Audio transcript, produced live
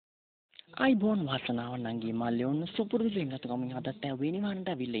අයිබෝන් වාසනාව නංගී මල්ලේ ඔන්න සුපුරුදු දෙන්නත් ගමින් අදත් වෙනි වන්ට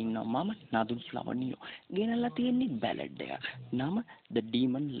අවිල්ලා ඉන්නවා මම නදුන් ෆ්ලවනියෝ ගෙනල්ලා තියෙන්නේ බැලඩ් එකක් නම The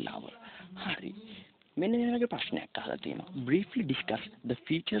Demon Lover හරි මෙන්න මේ වගේ ප්‍රශ්නයක් අහලා තියෙනවා briefly discuss the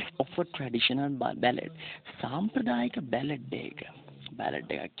features of a traditional ballad සාම්ප්‍රදායික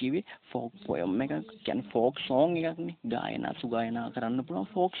බැලඩ් එකක් කිව්වේ ෆෝක් පොයම් එකක් කියන්නේ ෆෝක් සෝං එකක් නේ ගායනා සුගායනා කරන්න පුළුවන්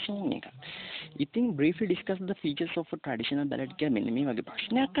ෆෝක් සෝං එකක්. ඉතින් briefly discuss the features of a traditional ballad කියලා මෙන්න මේ වගේ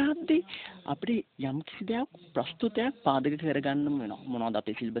ප්‍රශ්නයක් අහද්දී අපිට යම් කිසි දෙයක් ප්‍රස්තුතයක් පාදක කරගන්න වෙනවා. මොනවද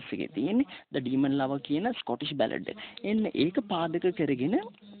අපේ සිලබස් එකේ තියෙන්නේ? The Demon Lover කියන ස්කොටිෂ් බැලඩ් එක. එන්න ඒක පාදක කරගෙන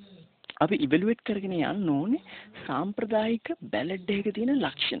අපි ඉවැලුවේට් කරගෙන යන්න ඕනේ සාම්ප්‍රදායික බැලඩ් එකක තියෙන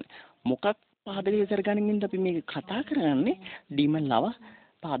ලක්ෂණ. මොකක් පාදක කරගන්නමින්ද අපි මේක කතා කරන්නේ ඩීමන් ලව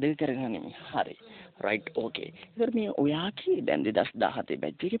පාදක කරගන්නේ මේ. හරි. right okay. ඉතින් මේ ඔයාගේ දැන් 2017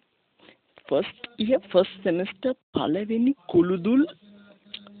 බැච් එකේ first semester පළවෙනි කුළුදුල්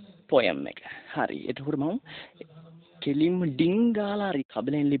poem එක. හරි. එතකොට මම කෙලින්ම ඩිං ගාලා හරි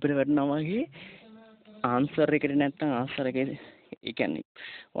කබලෙන් ලිපර වටනවා වගේ ආන්සර් එකට නැත්තම් ආන්සර් එකේ ඒ කියන්නේ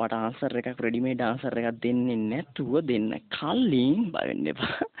ඔයාට ආන්සර් එකක් රෙඩිමේඩ් ආන්සර් එකක් දෙන්නේ නැතුව දෙන්න කලින් බය වෙන්න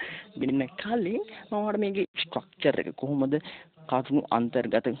එපා. දෙන්න කලින් මම ඔයාලට මේකේ ස්ට්‍රක්චර් එක කොහොමද කරුණු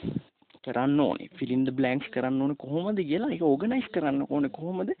අන්තර්ගත කරන්න ඕනේ fill in the blanks කරන්න ඕනේ කොහොමද කියලා ඒක ඕගනයිස් කරන්න ඕනේ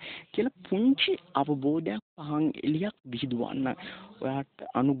කොහොමද කියලා පුංචි අවබෝධයක් පහන් එලියක් විහිදුවන්න ඔයාට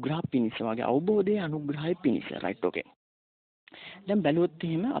අනුග්‍රහ පිණිස වගේ අවබෝධයේ අනුග්‍රහය පිණිස right okay. දැන් බැලුවොත්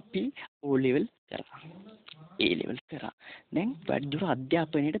එහෙම අපි O level කරා A level කරා. දැන් වැඩිදුර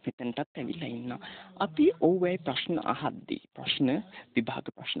අධ්‍යාපනයේට මෙතනටත් ඇවිල්ලා ඉන්නවා. අපි ඔව්වේ ප්‍රශ්න අහද්දී ප්‍රශ්න විභාග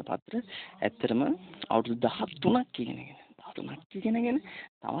ප්‍රශ්න පත්‍ර ඇත්තටම අවුරුදු 13ක් ඉගෙනගෙන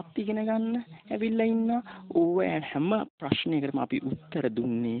තවත් ඉගෙන ගන්න ඇවිල්ලා ඉන්නවා. ඔව්වේ හැම ප්‍රශ්නයකටම අපි උත්තර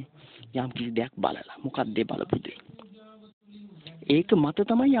දුන්නේ යම් කිසි දෙයක් බලලා. මොකක්ද ඒ බලපු දේ? ඒක මත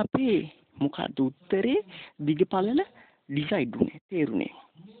තමයි අපේ මොකක්ද උත්තරේ දිගපළල ඩිසයිඩ් උනේ තේරුනේ.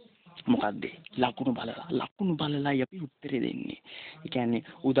 මොකද්ද ලකුණු බලලායි අපි උත්තරේ දෙන්නේ. ඒ කියන්නේ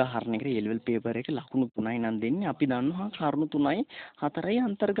උදාහරණයකට A level paper එක ලකුණු 3යි නම් දෙන්නේ අපි දන්නවා කරුණු 3යි 4යි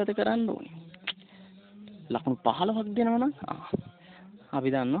අන්තර්ගත කරන්න ඕනේ. ලකුණු 15ක් දෙනවනම් අපි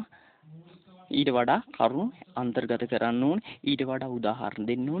දන්නවා ඊට වඩා කරුණු අන්තර්ගත කරන්න ඕනේ, ඊට වඩා උදාහරණ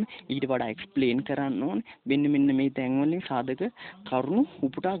දෙන්න ඕනේ, ඊට වඩා එක්ස්ප්ලেইন කරන්න ඕනේ. මෙන්න මේ තැන් වලින් සාධක කරුණු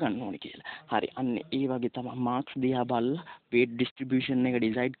උපුටා ගන්න ඕනේ කියලා. හරි. අන්න ඒ වගේ තමයි මාක්ස් දිහා බලලා weight distribution එක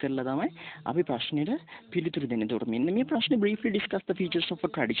decide කරලා තමයි අපි ප්‍රශ්නෙට පිළිතුරු දෙන්නේ. ඒකට මෙන්න මේ ප්‍රශ්නේ briefly discuss the features of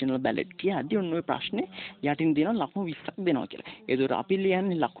a traditional ballad කියද්දී ඔන්න ඔය ප්‍රශ්නේ යටින් දෙනවා ලකුණු 20ක් දෙනවා කියලා. ඒකට අපි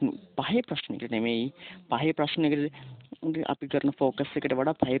ලියන්නේ ලකුණු 5 ප්‍රශ්නයකට නෙමෙයි 5 ප්‍රශ්නයකට අපි කරන ફોකස් එකට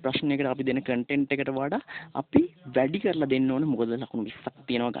වඩා 5 ප්‍රශ්නයකට අපි දෙන කන්ටෙන්ට් එකට වඩා අපි වැඩි කරලා දෙන්න ඕනේ මොකද ලකුණු 20ක්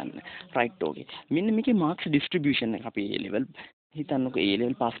තියෙනවා ගන්න. රයිට් ඕකේ. මෙන්න මේකේ මාක්ස් ඩිස්ට්‍රිබියුෂන් එක අපි A level හිතන්නකෝ A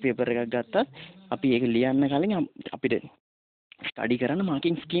level පාස් පේපර් එකක් ගත්තත් අපි ඒක ලියන්න කලින් අපිට ස්ටඩි කරන්න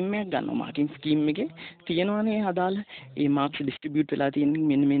මාකින් ස්කීම් එකක් ගන්නවා. මාකින් ස්කීම් එකේ තියෙනවානේ අදාළ ඒ මාක්ස් ඩිස්ට්‍රිබියුට් වෙලා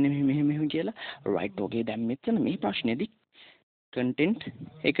තියෙන්නේ මෙන්න මෙහෙම කියලා. රයිට් ඕකේ. දැන් මෙතන මේ ප්‍රශ්නේදී කන්ටෙන්ට්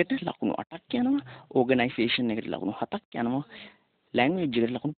එකට ලකුණු 8ක් යනවා, ඕගනයිසේෂන් එකට ලකුණු 7ක් යනවා, ලැන්ග්වේජ්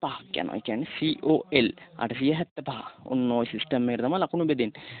එකට ලකුණු 5ක් යනවා. ඒ කියන්නේ COL 875. ඔන්න ඔය සිස්ටම් එකට තමයි ලකුණු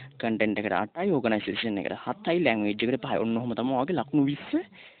බෙදෙන්නේ. කන්ටෙන්ට් එකට 8යි, ඕගනයිසේෂන් එකට 7යි, ලැන්ග්වේජ් එකට 5යි. ඔන්න ඔහොම තමයි ඔයගේ ලකුණු 20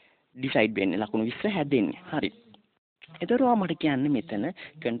 ඩිසයිඩ් වෙන්නේ. ලකුණු 20 හැදෙන්නේ. හරි. ඒතරවා මට කියන්නේ මෙතන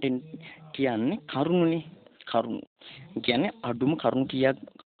කන්ටෙන්ට් කියන්නේ කරුණුනේ. කරුණු. කියන්නේ අඩුම කරුණු කීයක්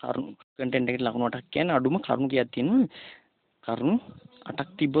කන්ටෙන්ට් එකට ලකුණු 8ක් කියන්නේ අඩුම කරුණු කීයක් තියෙනවද? කරුණු 8ක්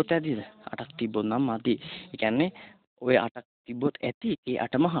තිබ්බොත් ඇතිද? 8ක් තිබ්බොත් නම් මදි. ඒ කියන්නේ ඔය 8ක් තිබ්බොත් ඇති. ඒ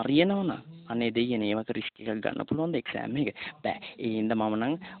 8ම හරියනවා නම් අනේ දෙයියනේ ඒවක රිස්ක් එකක් ගන්න පුළුවන්ද එක්සෑම් එක? බෑ. ඒ හින්දා මම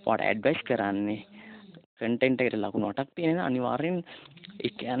නම් ඔයාලට ඇඩ්වයිස් කරන්නේ කන්ටෙන්ට් එකට ලකුණු 8ක් තියෙන අනිවාර්යෙන්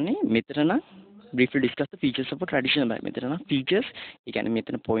ඒ කියන්නේ මෙතන නම් briefly discuss the features of a traditional ballad. මෙතන නම් features ඒ කියන්නේ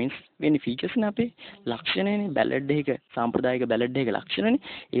මෙතන points වෙන්නේ features නේ අපේ ලක්ෂණනේ බැලඩ් එක සාම්ප්‍රදායික බැලඩ් එක ලක්ෂණනේ.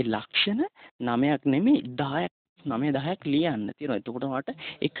 ඒ ලක්ෂණ 9ක් නෙමෙයි 10ක් 9-10ක් ලියන්න තියෙනවා. එතකොට ඔයාලට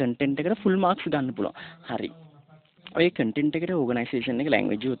ඒ කන්ටෙන්ට් එකට ෆුල් මාක්ස් ගන්න පුළුවන්. හරි. ඔය කන්ටෙන්ට් එකට ඕගනයිසේෂන් එක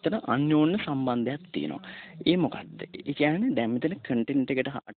ලැන්ග්වේජ් උත්තර අන්‍යෝන්‍ය සම්බන්ධයක් තියෙනවා. ඒ මොකද්ද? ඒ කියන්නේ දැන් මෙතන කන්ටෙන්ට්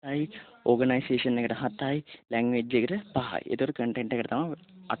එකට 8යි, ඕගනයිසේෂන් එකට 7යි, ලැන්ග්වේජ් එකට 5යි. ඒතකොට කන්ටෙන්ට් එකට තමයි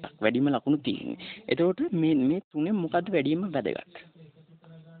 8ක් වැඩිම ලකුණු තියෙන්නේ. එතකොට මේ තුනේ මොකද්ද වැඩිම වැදගත්?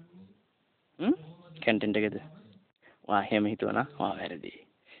 කන්ටෙන්ට් එකද? ඔයා එහෙම හිතුවනම් ඔයා වැරදි.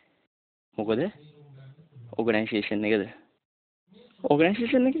 මොකද? ඕගනයිසේෂන් එකද?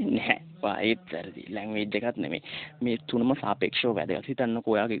 ඕගනයිසේෂන් එකේ නැහැ. ඒත් වැරදි. ලැන්ග්වේජ් එකක් නෙමෙයි. මේ තුනම සාපේක්ෂව වැදගත්.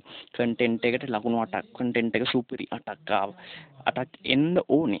 හිතන්නකෝ ඔයාගේ කන්ටෙන්ට් එකට ලකුණු 8ක් කන්ටෙන්ට් එක සුපිරි 8ක් ආව. 8ක් එන්න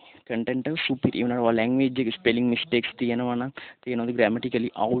ඕනේ. කන්ටෙන්ට් එක සුපිරි වුණාට ඔයා ලැන්ග්වේජ් එකේ ස්පෙලිං මිස්ටේක්ස් තියෙනවා නම් තියෙනවද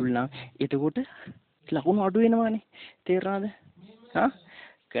ග්‍රැමටිකලි අවුල් නම් එතකොට ලකුණු අඩු වෙනවානේ. තේරුණාද? හා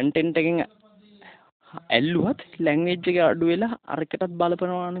කන්ටෙන්ට් එකෙන් ඇල්ලුවත් ලැන්ග්වේජ් එක අඩු වෙලා අරකටත්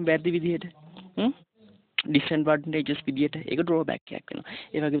බලපනවානේ වැරදි විදිහට. ඩිස්ඇඩ්වාන්ටේජස් විදියට ඒක ඩ්‍රෝබැක් එකක් වෙනවා.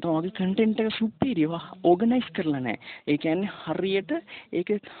 ඒ වගේ තමයි ඔයගේ කන්ටෙන්ට් එක සුපිරියව ඕගනයිස් කරලා නැහැ. ඒ කියන්නේ හරියට ඒක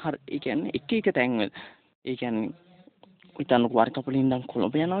ඒ කියන්නේ එක තැන්වල. ඒ කියන්නේ හිතන්න වරකපලින් ඉඳන්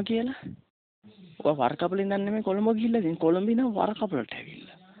කොළඹ යනවා කියලා. ඔය වරකපලින් ඉඳන් නෙමෙයි කොළඹ ගිහිල්ලා ඉතින් කොළඹ ඉඳන් වරකපලට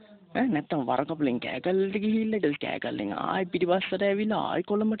ඇවිල්ලා. නැත්තම් වරකපලින් කෑගල්ලට ගිහිල්ලා ඊට කෑගල්ලෙන් ආයි පිටිපස්සට ඇවිල්ලා ආයි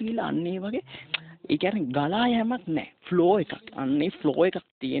කොළඹට ගිහිල්ලා අන්න ඒ වගේ ඒ කියන්නේ ගලා යෑමක් නැහැ. ෆ්ලෝ එකක්. අන්න ඒ ෆ්ලෝ එකක්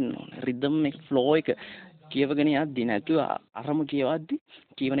තියෙන්න ඕනේ. රිද්ම් එක ෆ්ලෝ එක කියවගෙන යද්දි නැතුව අරම කියවද්දි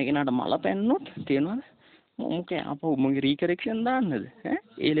කියවන කෙනාට මල පැන්නොත් තේරෙනවද? මොකේ අපෝ මොගේ රීකරෙක්ෂන් දාන්නද?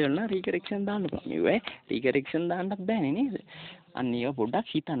 ඒ ලෙවල් නම් රීකරෙක්ෂන් දාන්න පුළුවන්. මේ රීකරෙක්ෂන් දාන්නත් බෑනේ නේද? අන්න ඒක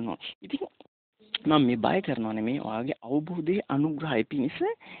පොඩ්ඩක් හිතන්න ඕනේ. ඉතින් මම මේ බය කරනවා නෙමෙයි ඔයාගේ අවබෝධයේ අනුග්‍රහය පිණිස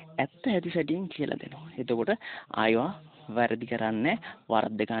ඇත්ත ඇති සැටියෙන් කියලා දෙනවා. එතකොට ආයවා වැරදි කරන්නේ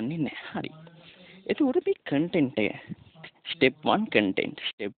වරද්ද ගන්නෙ නැහැ. හරි. එතකොට මේ කන්ටෙන්ට් එක step 1 content,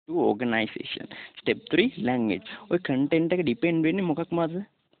 step 2 organization, step 3 language. ඔය content එක depend වෙන්නේ මොකක් මතද?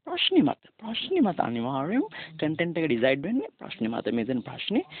 ප්‍රශ්නේ මත. ප්‍රශ්නේ මත අනිවාර්යයෙන් content එක decide වෙන්නේ ප්‍රශ්නේ මත. මෙතන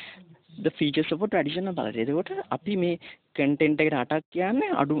ප්‍රශ්නේ the features of a traditional Balladian. එතකොට අපි මේ content එකට 8ක්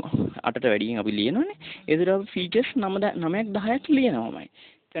කියන්නේ අඩු 8ට වැඩියෙන් අපි ලියනවනේ. ඒතර අපි features 9ක් 10ක් ලියනවාමයි.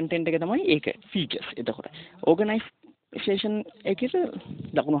 content එක තමයි ඒක features. එතකොට organization එකේ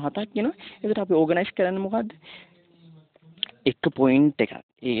ලකුණු 7ක් එනවා. ඒතර අපි organize කරන්නේ මොකද්ද? එක පොයින්ට් එකක්.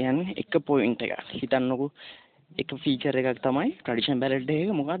 ඒ කියන්නේ එක පොයින්ට් එකක්. හිතන්නකෝ එක ෆීචර් එකක් තමයි ට්‍රැඩිෂනල් බැලඩ්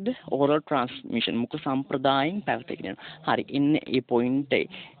එක මොකද්ද? Oral transmission. මුඛ සම්ප්‍රදායෙන් පැවතගෙන යනවා. හරි. ඉන්නේ ඒ පොයින්ට් එක.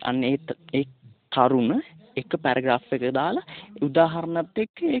 අන්න ඒ කරුණ එක පැරග්‍රාෆ් එක දාලා උදාහරණත්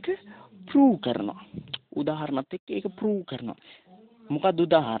එක්ක ඒක ප්‍රූව් කරනවා. උදාහරණත් එක්ක ඒක ප්‍රූව් කරනවා. මොකක්ද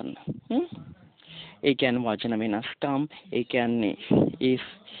උදාහරණ? ඒ කියන්නේ වචන වෙනස්කම්. ඒ කියන්නේ ඒ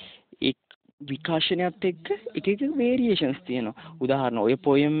විකාශනයත් එක්ක එක එක වේරියේෂන්ස් තියෙනවා. උදාහරණ ඔය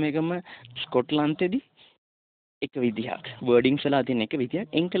පොයම් එකම ස්කොට්ලන්තෙදී එක විදිහක්, වර්ඩින්ග්ස් වල තියෙන එක විදිහක්,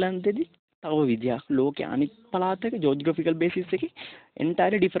 එංගලන්තෙදී තව විදිහක්. ලෝකයේ අනිත් පළාතක ජියෝග්‍රැෆිකල් බේසිස් එකේ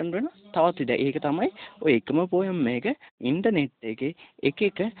එන්ටයර්ලි ඩිෆරන්ට් වෙන තවත් විදිහක්. ඒක තමයි ඔය එකම පොයම් එක ඉන්ටර්නෙට් එකේ එක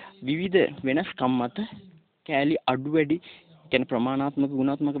එක විවිධ වෙනස්කම් මත කැලි අඩු වැඩි කියන ප්‍රමාණාත්මක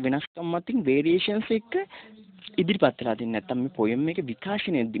ගුණාත්මක වෙනස්කම් මතින් වේරියේෂන්ස් එක්ක ඉදිරිපත් වෙලා තියෙන. නැත්තම් මේ පොයම් එක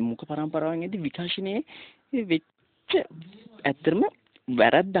විකාශනයේදී මුඛ පරම්පරාවෙන්දී විකාශනයේ වෙච්ච ඇත්තම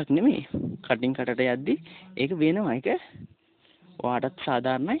වැරද්දක් නෙමෙයි. කටින් කටට යද්දි ඒක වෙනවා. ඒක ඔයාටත්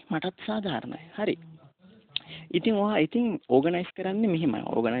සාධාරණයි මටත් සාධාරණයි. හරි. ඉතින් ඕගනයිස් කරන්නේ මෙහෙමයි.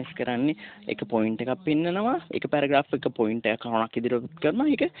 ඕගනයිස් කරන්නේ එක පොයින්ට් එකක් පෙන්නනවා, එක පැරග්‍රාෆ් එක පොයින්ට් එකක් කරුණක් ඉදිරිපත් කරනවා.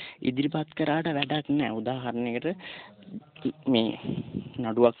 ඒක ඉදිරිපත් කරාට වැඩක් නැහැ. උදාහරණයකට මේ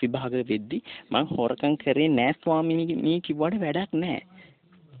නඩුවක් විභාග වෙද්දි මම හොරකම් කරේ නෑ ස්වාමීනි මේ කිව්වට වැඩක් නෑ.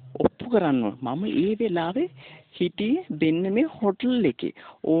 ඔප්පු කරන්න මම ඒ වෙලාවේ හිටියේ දෙන්න මේ හොටල් එකේ.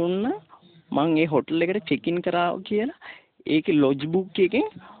 ඕන්න මම ඒ හොටල් එකට චෙක් ඉන් කරා කියලා ඒකේ ලොජ් බුක් එකෙන්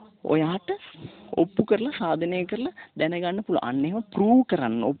ඔයාට ඔප්පු කරලා සාධනය කරලා දැනගන්න පුළුවන්. අන්න එහෙම ප්‍රූව්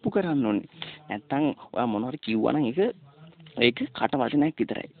කරන්න ඔප්පු කරන්න ඕනේ. නැත්තම් ඔයා මොනවාරි කිව්වනම් ඒක කට වචනයක්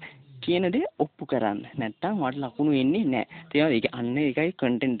විතරයි. කියන දේ ඔප්පු කරන්න. නැත්තම් වට ලකුණු එන්නේ නැහැ. තේරෙනවද? ඒක අන්න ඒකයි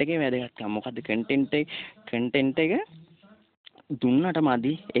කන්ටෙන්ට් එකේ වැදගත්කම. මොකද්ද කන්ටෙන්ට් එක දුන්නට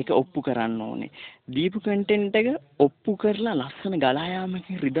මදි ඒක ඔප්පු කරන්න ඕනේ. දීපු කන්ටෙන්ට් එක ඔප්පු කරලා ලස්සන ගලා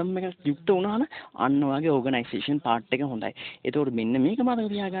යාමකින් රිද්ම් එකක් යුක්ත වුණා නම් අන්න වගේ ඕගනයිසේෂන් පාර්ට් එක හොඳයි. ඒතකොට මෙන්න මේක මතක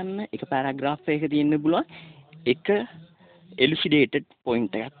තියාගන්න. එක පැරග්‍රාෆ් එකක තියෙන්න පුළුවන් එක elucidated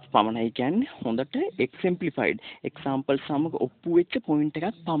point එකක් පමණයි. කියන්නේ හොඳට exemplified examples සමග ඔප්පු වෙච්ච point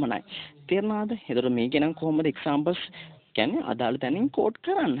එකක් පමණයි. තේරුණාද? එතකොට මේක නම් කොහොමද examples කියන්නේ අදාළ තැනින් quote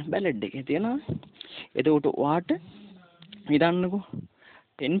කරන්න බැලඩ් එකේ තියෙනවා. එතකොට ඔයාට හිතන්නකෝ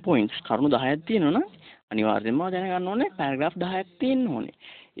 10 points කරුණු 10ක් තියෙනවා නම් අනිවාර්යයෙන්ම දැනගන්න ඕනේ paragraph 10ක් තියෙන්න ඕනේ.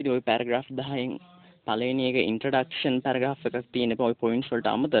 ඉතින් ওই paragraph 10න් පළවෙනි එක introduction paragraph එකක් තියෙන ඔය points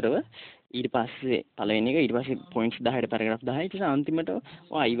වලට අමතරව ඊට පස්සේ පළවෙනි එක ඊට පස්සේ points 10ට paragraph 10 ඊට පස්සේ අන්තිමට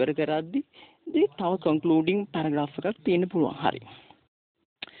ඔය ඉවර කරද්දි තව concluding paragraph එකක් තියෙන්න පුළුවන්. හරි.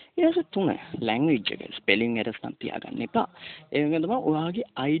 ඊට තුන language එක spelling errors නම් තියාගන්න එපා. ඒ වගේම තමයි ඔයාගේ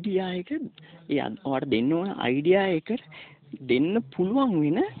idea එක ඔයාට දෙන්න ඕන idea එක දෙන්න පුළුවන්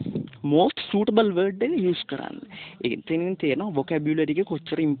වෙන most suitable word එක use කරන්න. ඒකෙන් තේරෙනවා vocabulary එක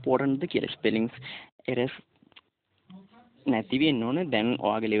කොච්චර important ද කියලා. spellings errors නැති වෙන්න ඕනේ. දැන්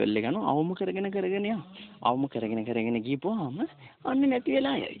ඔයාගේ ලෙවල් එක ගන්න අවම කරගෙන යන්න. අවම කරගෙන ගිහපුවාම අන්න නැති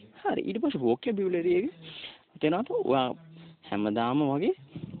වෙලා යයි. හරි. ඊට පස්සේ වොකැබියුලරි එක තේනවද? ඔයා හැමදාම වගේ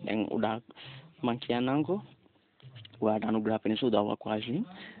දැන් උඩක් මම කියන්නම්කෝ. ඔයාට අනුග්‍රහ පිණිස උදව්වක් වශයෙන්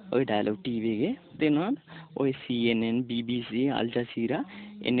ඔය ඩයලොග් ටීවී එකේ තේනවද? ඔය CNN, BBC, අල් Jazeera,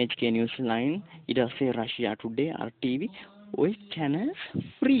 NHK News 9, ඊට පස්සේ රෂියා ටුඩේ, RTV ඔය channels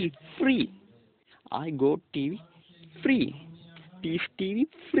free. I got TV free. Peace TV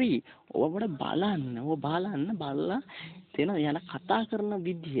free. ඔබට බලලා තේන එයාලා කතා කරන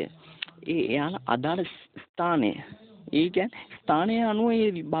විදිය. එයාලා අදාළ ස්ථානය. ඒ කියන්නේ ස්ථානය අනුව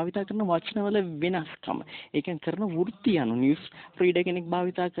ඒ භාවිතා කරන වචනවල වෙනස්කම. ඒ කියන්නේ කරන වෘත්තිය අනුව නිවුස් රීඩර් කෙනෙක්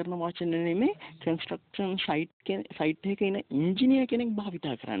භාවිතා කරන වචන නෙමෙයි කන්ස්ට්‍රක්ෂන් සයිට් එකක ඉන්න ඉංජිනේර් කෙනෙක්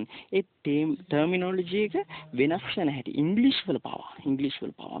භාවිතා කරන්නේ. ඒ ටර්මිනොලොජි එක වෙනස් වෙන හැටි. ඉංග්‍රීසි වල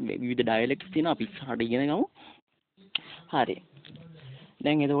පවා විවිධ ඩයලෙක්ට්ස් තියෙනවා. අපි ඉස්සරහට ඉගෙන ගමු. හරි.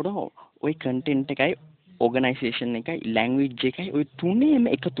 දැන් එතකොට ওই කන්ටෙන්ට් එකයි ඕගනයිසේෂන් එකයි ලැන්ග්වේජ් එකයි ওই තුනේම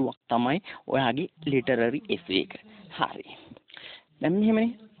එකතුවක් තමයි ඔයාගේ ලිටරරි එසේ එක. හරි. දැන් මෙහෙමනේ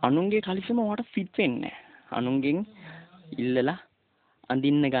අනුන්ගේ කලිසම ඔයාට ෆිට වෙන්නේ නැහැ. අනුන්ගෙන් ඉල්ලලා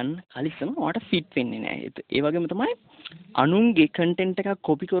අඳින්න ගන්න කලිසම ඔයාට ෆිට වෙන්නේ නැහැ. ඒ වගේම තමයි අනුන්ගේ කන්ටෙන්ට් එකක්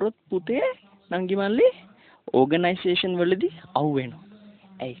කොපි කරොත් පුතේ නංගි මල්ලි ඕගනයිසේෂන් වලදී අවු වෙනවා.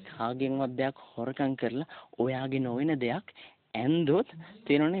 ඒ කාගෙන්වත් දෙයක් හොරකම් කරලා ඔයාගේ නොවන දෙයක් ඇන්දොත්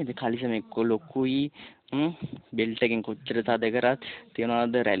තේරෙනව නේද? කලිසම එක්ක ලොකුයි බෙල්ට් එකෙන් කොච්චර තද කරත්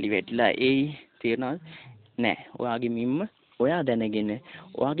තියනවාද රැලි වැටිලා එයි තේරෙනවද? නෑ. ඔයාගේ මිම්ම ඔයා දැනගෙන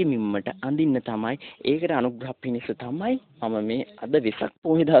ඔයාගේ මිම්මට අඳින්න තමයි. ඒකට අනුග්‍රහ පිණිස තමයි මම මේ අද වෙසක්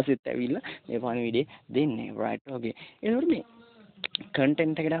පොහේ දවසෙත් ඇවිල්ලා මේ පණිවිඩය දෙන්නේ. right okay. එතකොට මේ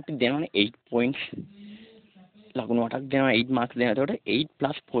කන්ටෙන්ට් එකට අපි දෙනවනේ 8 points. ලකුණු 8ක් දෙනවා 8 marks දෙනවා. එතකොට 8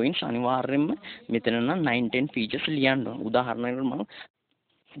 plus points අනිවාර්යයෙන්ම මෙතන නම් 9 10 features ලියන්න ඕන. උදාහරණයකට මම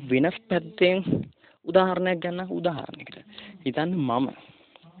වෙනස් පැත්තෙන් උදාහරණයක් ගන්න. උදාහරණයකට හිතන්න මම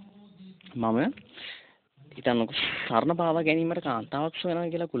හිතන්නකො සරණ පාවා ගැනීමට කාන්තාවක්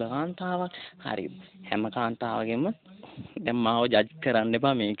සොයනවා කියලා කුල කාන්තාවක්. හරි. හැම කාන්තාවගෙම දැන් මාව ජජ් කරන්න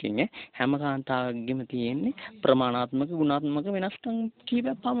එපා මේකෙන්. හැම කාන්තාවකගෙම තියෙන්නේ ප්‍රමාණාත්මක ගුණාත්මක වෙනස්කම්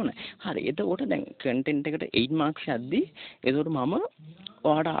කීපයක් පමණයි. හරි. එතකොට දැන් කන්ටෙන්ට් එකට 8 marks යද්දී එතකොට මම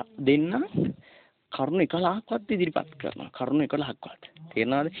ඔයාට දෙන්න කරුණු 11ක්වත් ඉදිරිපත් කරනවා. කරුණු 11ක්වත්.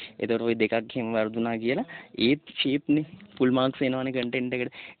 තේරෙනවද? එතකොට ওই දෙකක් එහෙම වර්ධුනා කියලා ඒත් ෂේප්නේ ෆුල් මාක්ස් එනවනේ කන්ටෙන්ට්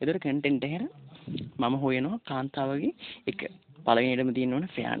එකට. එතකොට කන්ටෙන්ට් එකට මම හොයනවා කාන්තාවගේ එක පළවෙනියටම තියෙන්න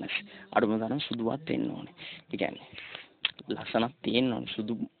ඕනේ ෆෙයාර්නස්. අඩුම තරම් සුදුවත් වෙන්න ඕනේ. ඒ කියන්නේ ලස්සනක් තියෙන්න ඕනේ.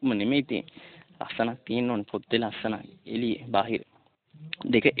 සුදුම නෙමෙයි තියෙන්නේ. ලස්සනක් තියෙන්න ඕනේ. පොත්තේ ලස්සනයි. එළියේ බාහිර.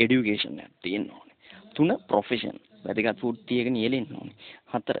 2 එඩියුකේෂන් එකක් තියෙන්න ඕනේ. 3 ප්‍රොෆෙෂන්. වැදගත් වෘත්තියක නියැලෙන්න ඕනේ.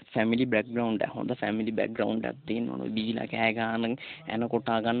 4 ෆැමිලි බෑග්ග්‍රවුන්ඩ් එක. හොඳ ෆැමිලි බෑග්ග්‍රවුන්ඩ් එකක් තියෙන්න ඕනේ. බීලා කෑ ගන්න, එන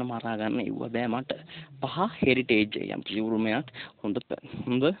කොටා ගන්න, මරා ගන්න ඉව බෑ මට. 5 හෙරිටේජ් එක. යම් කිසි උරුමයක් හොඳ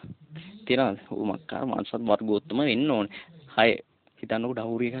තියනවාද? උමක්කාර මානසත් වර්ගෝත්තම වෙන්න ඕනේ. 6 හිතන්නකො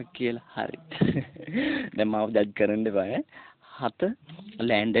ඩවුරි එකක් කියලා. හරි. දැන් මාව ජජ් කරන්න එපා. 7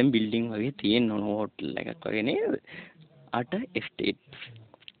 ලෑන්ඩ් ඇන්ඩ් බිල්ඩින් වගේ තියෙන්න ඕන හෝටල් එකක් වගේ නේද? 8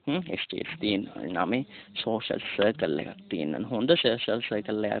 එස්ටේට්ස් තියෙනවා. 9 සෝෂල් සර්කල් එකක් තියෙනවා. හොඳ සෝෂල්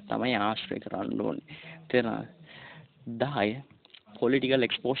සර්කල් එකක් තමයි ආශ්‍රය කරන්න ඕනේ. තේරෙනවද? 10 පොලිටිකල්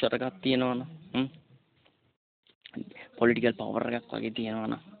එක්ස්පෝෂර් එකක් තියෙනවනේ. පොලිටිකල් පවර් එකක් වගේ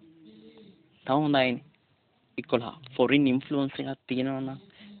තියෙනවනේ. තව හොඳයිනේ. 11 ෆොරින් ඉන්ෆ්ලුවන්ස් එකක් තියෙනවනේ.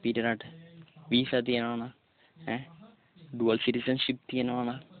 පිටරට වීසා තියෙනවනේ. ඩුවල් සිටිසන්ෂිප්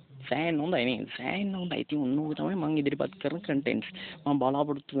තියෙනවනේ. සෑහෙන හොඳයි නේද? සෑහෙන හොඳයි. ඉතින් උන්නෝක තමයි මම ඉදිරිපත් කරන කන්ටෙන්ට්ස්. මම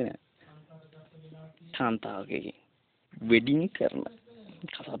බලාපොරොත්තු වෙන කාන්තාවකගේ වෙඩින් කරන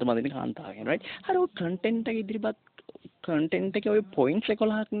කසාද මදින කාන්තාවකගේ right. හරි ඔය කන්ටෙන්ට් එක ඉදිරිපත් කන්ටෙන්ට් එකේ ඔය පොයින්ට්ස්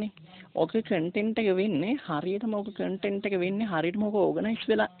 11ක්නේ. ඔක කන්ටෙන්ට් එක වෙන්නේ හරියටම ඔක කන්ටෙන්ට් එක වෙන්නේ හරියටම ඔක ඕගනයිස්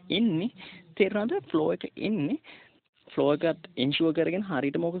වෙලා එන්නේ. තේරෙනවද? ෆ්ලෝ එක එන්නේ. ෆ්ලෝ එකත් ඉන්ෂුවර් කරගෙන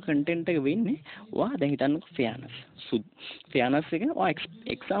හරියටම ඔක කන්ටෙන්ට් එක වෙන්නේ. ඔයා දැන් හිතන්නකෝ ෆෙයාර්නස්. ෆෙයාර්නස් එක ඔයා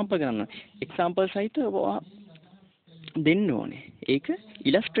එක්සැම්පල් ගන්න. එක්සැම්පල් සහිත ඔයා දෙන්න ඕනේ. ඒක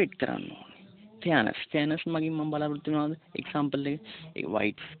ඉලස්ට්‍රේට් කරන්න ඕනේ. ෆෙයාර්නස් මගින් මම බලාපොරොත්තු වෙනවාද? එක්සැම්පල් එක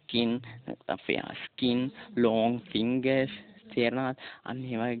white skin, fair skin, long fingers තේරෙනවද? අන්න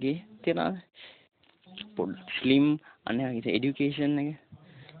ඒ වගේ තේරෙනවද? ස්ලිම් අන්න ඒ වගේ එඩියුකේෂන් එක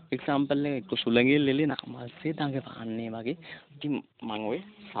එක්සැම්පල් එක සුළඟින් ලෙලෙන මල්සේ දඟපාන්නේ වගේ. ඉතින් මම ඔය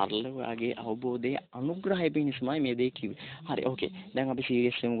සරල ඔයාගේ අවබෝධයේ අනුග්‍රහය පිණිසමයි මේ දේ කිව්වේ. හරි ඕකේ. දැන් අපි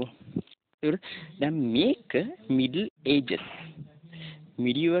සීරියස් වෙමුකෝ. දැන් මේක මිඩල් ඒජස්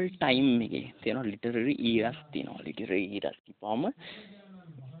medieval time එකේ තියෙනවා literary eras තියෙනවා. literary eras කිව්වම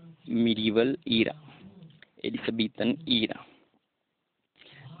medieval era. Elizabethan era,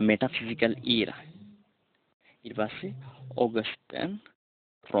 metaphysical era. ඊට පස්සේ Augustan,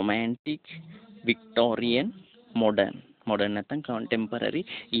 romantic, Victorian, modern නැත්නම් contemporary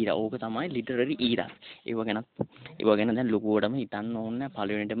era. ඕක තමයි literary eras. ඒව ගැන දැන් ලොකුවටම හිතන්න ඕනේ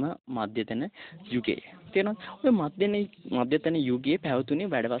පළවෙනිටම මධ්‍යතන යුගය. තේරෙනවද? ඔය මධ්‍යතන යුගයේ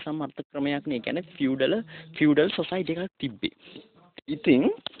පැවතුනේ වැඩවසම් අර්ථ ක්‍රමයක් නේ. කියන්නේ feudal society එකක් තිබ්බේ. ඉතින්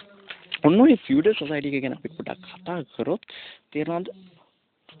ඔන්න ඔය feudal society එක ගැන අපි පොඩ්ඩක් කතා කරොත් තේරෙනවද?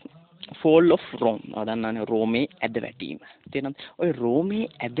 fall of Rome. අදන්නනේ රෝමේ ඇදවැටීම. තේරෙනවද? ඔය රෝමේ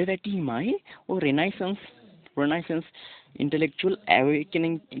ඇදවැටීමයි ඔය Renaissance intellectual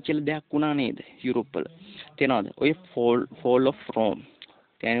awakening කියලා දෙයක් වුණා නේද යුරෝප් වල. තේරෙනවද? ඔය fall of Rome.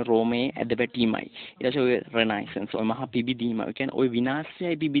 කියන්නේ රෝමේ ඇදවැටීමයි. ඊට පස්සේ ඔය Renaissance ඔය මහා පිබිදීම. ඒ කියන්නේ ඔය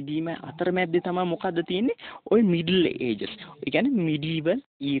විනාශයයි පිබිදීම අතරමැද්දේ තමයි මොකද්ද තියෙන්නේ? ඔය Middle Ages. ඒ කියන්නේ medieval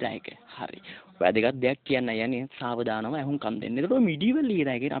era එක. හරි. වැදගත් දෙයක් කියන්න යන්නේ සාවධානව අහුම්කම් දෙන්න. ඒකට ඔය medieval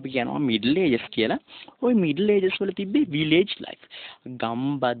era එකේ අපි කියනවා Middle Ages කියලා. ඔය Middle Ages වල තිබ්බේ village life.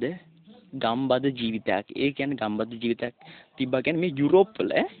 ගම්බද ජීවිතයක්. ඒ කියන්නේ ගම්බද ජීවිතයක් තිබ්බා කියන්නේ මේ යුරෝප්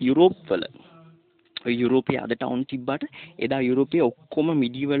වල ඔය යුරෝපයේ අද ටවුන් තිබ්බට එදා යුරෝපයේ ඔක්කොම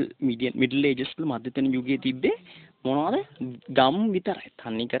මිඩල් ඒජස් වල මධ්‍යතන යුගයේ තිබ්බේ මොනවද? ගම් විතරයි.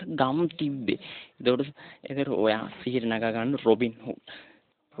 තනිකර ගම් තිබ්බේ. ඒකට ඔයා සිහිර නගා ගන්න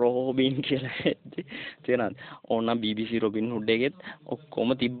රොබින් කියලා තේරෙනවද? ඕනනම් BBC රොබින් හුඩ් එකෙත්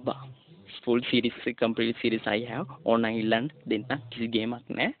ඔක්කොම තිබ්බා. full series complete series I have on Island දෙන්න කිසි ගේමක්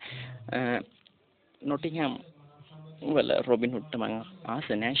නැහැ. Nottingham වල රොබින් හුඩ්ට මම ආස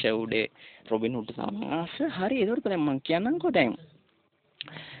නැහැ. ෂෙවුඩේ රොබින් හුඩ් තමයි ආස. හරි ඒකට දැන් මම කියන්නම්කෝ දැන්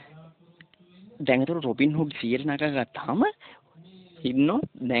ඒතර රොබින් හුඩ් සියර නගාගත්තාම ඉන්නෝ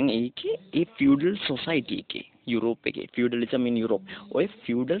දැන් ඒකේ ඒ feudal society එකේ යුරෝප් එකේ feudalism in Europe ඔය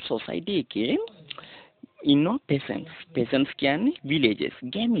feudal society එකේ ඉන්නෝ peasants කියන්නේ villages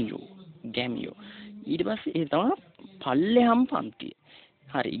ගැමියෝ ඊට පස්සේ ඒ තමයි පල්ලෙහාම පන්තිය.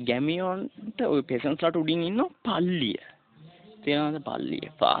 හරි ගැමියෝන්ට ඔය peasants ලාට උඩින් ඉන්නෝ පල්ලිය. තේරෙනවද?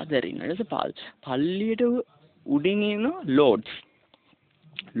 පල්ලිය father ඉන්නවා. ඊට පස්සේ පල්ලියට උඩින් ඉන්නෝ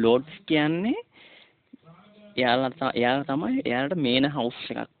lords කියන්නේ එයාලට මේන හවුස්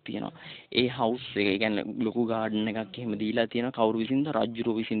එකක් තියෙනවා. ඒ හවුස් එක කියන්නේ ලොකු ගාඩන් එකක් එහෙම දීලා තියෙනවා. කවුරු විසින්ද?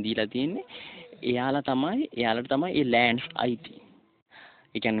 රජුරෝ විසින් දීලා තියෙන්නේ. එයාලට තමයි ඒ ලෑන්ඩ්ස් අයිති.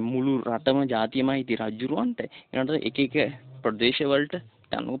 ඒ කියන්නේ මුළු රටම ජාතියම අයිති රජුරවන්ට. ඒනට එක ප්‍රදේශ වලට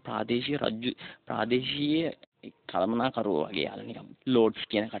තනු ප්‍රාදේශීය කළමනාකරුවෝ වගේ යාළුවා නිකන් ලෝඩ්ස්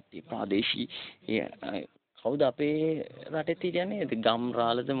කියන කට්ටිය ප්‍රාදේශීය කවුද අපේ රටේ තියන්නේ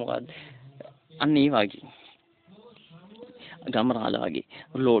ගම්රාලද මොකද්ද? අන්න ඒ වගේ ගම්රාල වගේ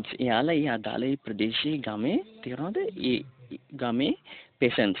ලෝඩ්ස් එයාලා ඒ අදාළ ප්‍රදේශයේ ගමේ තියනවාද ඒ ගමේ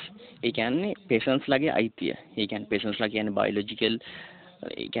peasants. ඒ කියන්නේ peasants ලාගේ අයිතිය. ඒ කියන්නේ peasants ලා කියන්නේ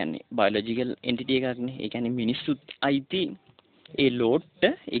biological entity එකක් නේ. ඒ කියන්නේ මිනිස්සුත් අයිති ඒ ලෝඩ්ට.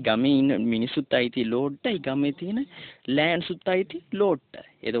 ඒ ගමේ ඉන්න මිනිස්සුත් අයිති ලෝඩ්ට. ඒ ගමේ තියෙන ලෑන්ඩ්සුත් අයිති ලෝඩ්ට.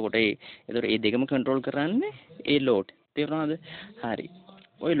 එතකොට ඒ දෙකම කන්ට්‍රෝල් කරන්නේ ඒ ලෝඩ්. තේරුණාද? හරි.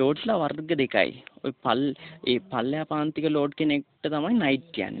 ඔය ලෝඩ්ස්ලා වර්ග දෙකයි. ඔය පල්ලෙහා පාන්තික ලෝඩ් කෙනෙක්ට තමයි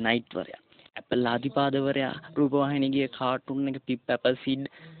නයිට් කියන්නේ. නයිට් වරයා. ඇපල් ආදිපාදවරයා රූපවාහිනියේ කාටුන් එක පිප් ඇපල් සීඩ්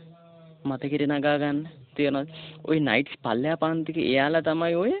මතකෙට නගා ගන්න. තේරෙනවද? ඔය නයිට්ස් පල්ලෙහා පාන්තික එයාලා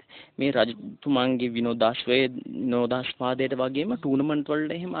තමයි ඔය මේ රජතුමන්ගේ විනෝදාස්වාදයට වගේම ටූර්නමන්ට්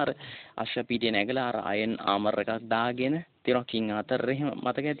වලට එහෙම අර අශ්වපීඨය නැගලා අර අයන් ආමර් එකක් දාගෙන තේරෙනවා කිං ආතර් එහෙම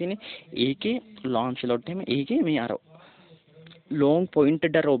මතක ඇතිනේ. ඒකේ ලොන්සලොට් එහෙම ඒකේ මේ අර long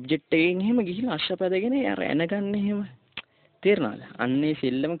pointed අර ඔබ්ජෙක්ට් එකකින් එහෙම ගිහිල්ලා අශ්වපැදගෙන අර එනගන්න එහෙම තේරෙනවද? අන්නේ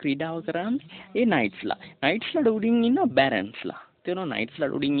සෙල්ලම ක්‍රීඩාව කරන්නේ ඒ නයිට්ස්ලා උඩින් ඉන්න බැරන්ස්ලා. තේරෙනවද?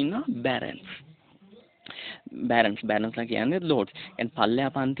 නයිට්ස්ලා උඩින් ඉන්න බැරන්ස්ලා කියන්නේ ලෝඩ්ස්. يعني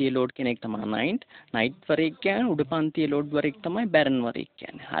පල්ලෙහා පන්තියේ ලෝඩ් කෙනෙක් තමයි නයිට් වරෙක් කියන්නේ. උඩ පන්තියේ ලෝඩ් වරෙක් තමයි බැරන් වරෙක්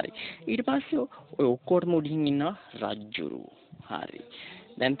කියන්නේ. හරි. ඊට පස්සේ ඔය ඔක්කොටම උඩින් ඉන්න රජුරු. හරි.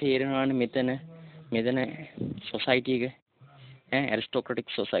 දැන් තේරෙනවනේ මෙතන සොසයිටි එක ඇරිස්ටොක්‍රටික්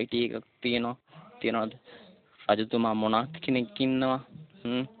සොසයිටි එකක් තියෙනවද? රජතුමා මොනාක් කෙනෙක් ඉන්නවා.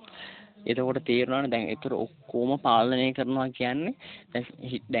 එතකොට තේරෙනවනේ දැන් ඒතර ඔක්කොම පාලනය කරනවා කියන්නේ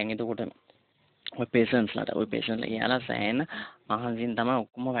දැන් එතකොට ඔය peasants එයාලා සෑහෙන මහන්සියෙන් තමයි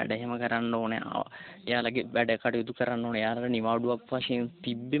ඔක්කොම වැඩ එහෙම කරන්න ඕනේ. එයාලගේ වැඩ කටයුතු කරන්න ඕනේ. එයාලට නිවාඩුවක් වශයෙන්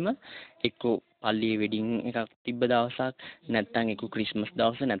තිබ්බෙම එක්ක පල්ලියේ වෙඩින් එකක් තිබ්බ දවසක් නැත්නම් එක්ක ක්‍රිස්මස්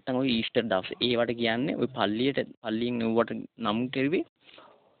දවස නැත්නම් ඔය ඊස්ටර් දවස. ඒවට කියන්නේ ඔය පල්ලියෙන් නෙව්වට නම් කරුවේ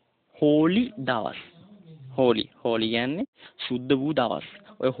හෝලි දවස්. හෝලි කියන්නේ සුද්ධ වූ දවස්.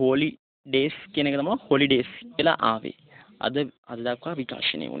 ඔය හෝලි ඩේස් කියන එක තමයි හොලිඩේස් කියලා ආවේ. අද දක්වා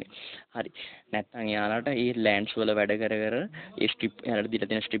විකාශනය වුණේ. හරි. නැත්නම් යාලට ඒ ලෑන්ඩ්ස් වල වැඩ කර ඒ ස්ට්‍රිප් යාලට දීලා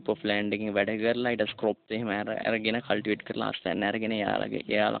තියෙන ස්ට්‍රිප් ඔෆ් ලෑන්ඩ් එකකින් වැඩ කරලා ඊට ස්ක්‍රොප් එහෙම අරගෙන කල්ටිවේට් කරලා ආස්තැන්න අරගෙන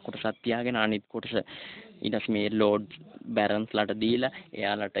යාලා කොටසක් තියාගෙන අනිත් කොටස ඊට පස්සේ මේ ලෝඩ් බැරන්ස්ලාට දීලා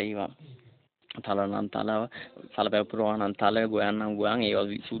එයාලට ඒවා තලනම් තලව පුරවනම් තල ගොයන්නම් ගොයන්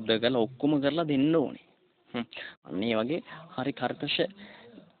ඒවා සුද්ධ කරලා ඔක්කොම කරලා දෙන්න ඕනේ. අන්න ඒ වගේ හරි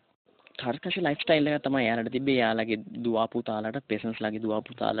කර්කශ ලයිෆ් ස්ටයිල් එක තමයි යාලට තිබ්බේ. යාලගේ දුව පුතාලට පෙසන්ස්ලාගේ දුව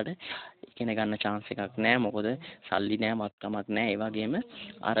පුතාලට ඉගෙන ගන්න chance එකක් නැහැ. මොකද සල්ලි නැහැ, මත්කමක් නැහැ. ඒ වගේම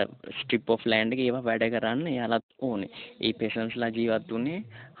අර ස්ට්‍රිප් ඔෆ් ලෑන්ඩ් එකේ ඒවා වැඩ කරන්න යාලත් ඕනේ. ඒ පෙසන්ස්ලා ජීවත් වුණේ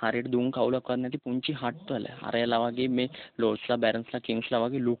හරියට දුම් කවුලක්වත් නැති පුංචි හට්වල. අරයලා වගේ මේ ලෝඩ්ස්ලා, බැරන්ස්ලා, කිංස්ලා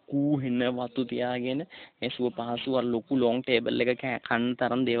වගේ ලොකු හෙන්න වතු තියාගෙන මේ සුව පහසු අර ලොකු ලොන් ටේබල් එක කන්න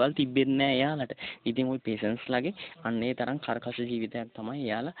තරම් දේවල් තිබෙන්නේ නැහැ යාලට. ඉතින් ওই පෙසන්ස්ලාගේ අන්නේ තරම් කර්කශ ජීවිතයක් තමයි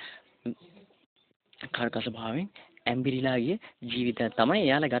යාලා කර්කශ භාවයෙන් ඇම්බිරිලා ගිය ජීවිතයක් තමයි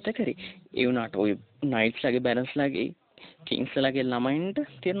එයාලා ගත කරේ. ඒ වුණාට ওই නයිට්ස්ලාගේ බැරන්ස්ලාගේ කිංස්ලාගේ ළමයින්ට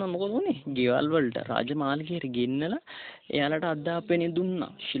තේරෙනව මොකද උනේ? ගෙවල් වලට රාජමාලිගයට ගෙන්නලා එයාලට අධ්‍යාපනය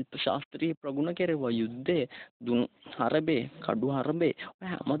දුන්නා. ශිල්ප ශාස්ත්‍රීය ප්‍රගුණ කෙරෙව්වා. යුද්ධය, දුන් හරබේ, කඩු හරබේ ඔය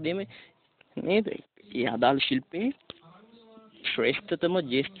හැමදේම නේද? ඒ අදාළ ශිල්පේ ශ්‍රේෂ්ඨතම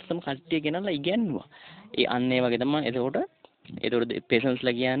ජේෂ්ඨතම කට්ටිය ගෙනල්ලා ඉගැන්නුවා. ඒ අන්න ඒ වගේ තමයි. එතකොට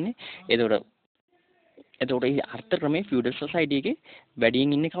පෙසන්ස්ලා කියන්නේ එතකොට මේ අර්ථ ක්‍රමයේ ෆියුඩල් සොසයිටි එකේ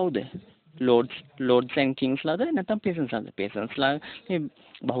වැඩියෙන් ඉන්නේ කවුද? ලෝඩ්ස් ඇන්ඩ් කිංස්ලාද නැත්නම් පෙසන්ස්ලාද? පෙසන්ස්ලා මේ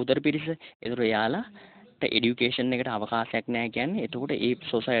බහුතර පිරිස. එතකොට යාලාට এডুকেෂන් එකට අවකාශයක් නැහැ කියන්නේ. එතකොට ඒ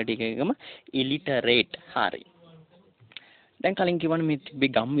සොසයිටි එකකම ඉලිටරේට්. හරි. දැන් කලින් කිව්වනේ මේ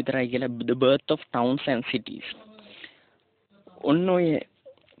තිබ්බේ ගම් විතරයි කියලා. the birth of towns and cities. ඔන්න ඔය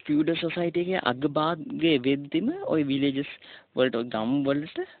ෆියුඩල් සොසයිටි එකේ අගභාගයේ වෙද්දිම ওই විලේජස් වලට ගම්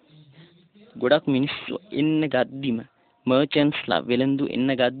වලට ගොඩක් මිනිස්සු එන්න ගද්දිම මර්චන්ට්ස්ලා වෙළඳු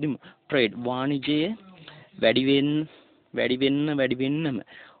එන්න ගද්දිම ට්‍රේඩ් වාණිජය වැඩි වෙන්නම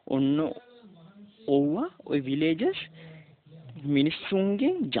ඔන්න ඕවා ওই විලේජස්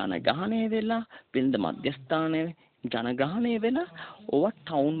මිනිස්සුන්ගේ ජනගහණය වෙලා වෙළඳ මධ්‍යස්ථානයේ ජනගහණය වෙලා ඕවා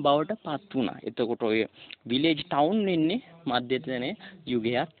ටවුන් බවට පත් වුණා. එතකොට ඔය විලේජ් ටවුන් වෙන්නේ මධ්‍යතන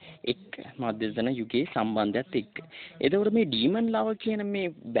යුගයක් එක්ක. මධ්‍යතන යුගයේ සම්බන්ධයත් එක්ක. එතකොට මේ ඩීමන් ලව කියන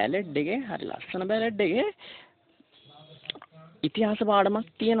මේ බැලඩ් එකේ හරි ලස්සන බැලඩ් එකේ ඉතිහාස පාඩමක්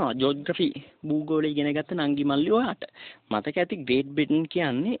තියෙනවා. ජෝග්‍රෆි භූගෝලය ඉගෙන ගත්ත නංගි මල්ලි ඔයාට මතක ඇති. ග්‍රේට් බ්‍රිටන්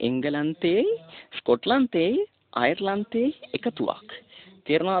කියන්නේ එංගලන්තයේ, ස්කොට්ලන්තයේ, අයර්ලන්තයේ එකතුවක්.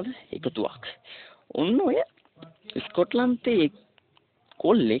 තේරෙනවද? එකතුවක්. ඔන්න ඔය ස්කොට්ලන්තයේ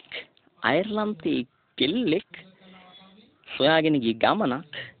කොල්ලෙක් අයර්ලන්තයේ කෙල්ලෙක් සොයාගෙන ගිය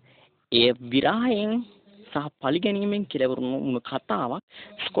ගමනක් ඒ විරාහයෙන් සහ පරිගැනීමෙන් කෙලවරුණු කතාවක්.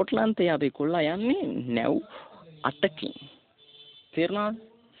 ස්කොට්ලන්තයේ අපි කොල්ලා යන්නේ නැව් 8කින්. තේරුණාද?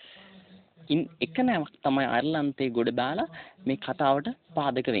 එක නැවක් තමයි අයර්ලන්තයේ ගොඩ දාලා මේ කතාවට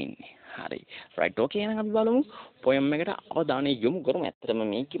පාදක වෙන්නේ. හරි. රයිට්. ඕකේ එහෙනම් අපි බලමු පොයම් එකට අවධානය යොමු කරමු. ඇත්තටම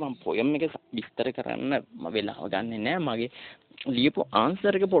මේක මම පොයම් එක විස්තර කරන්න වෙලාව ගන්නෙ නෑ. මගේ ලියපු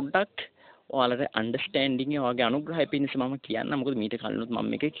ආන්සර් එක පොඩ්ඩක් ඔයාලට අන්ඩර්ස්ටෑන්ඩින් එක වගේ අනුග්‍රහය පිණිස මම කියන්න. මොකද මීට කලිනුත්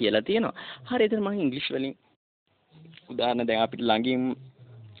මම මේක කියලා තියෙනවා. හරි. එතන මම ඉංග්‍රීසි වලින් උදාහරණ දැන් අපිට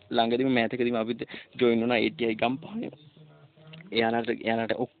ළඟදීම මෑතකදීම අපිට ජොයින් වුණා ATI ගම්පහේ.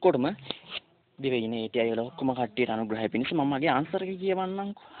 එයාලට ඔක්කොටම දෙවෙනි ATI වල ඔක්කොම කට්ටියට අනුග්‍රහය පිණිස මම මගේ ආන්සර් එක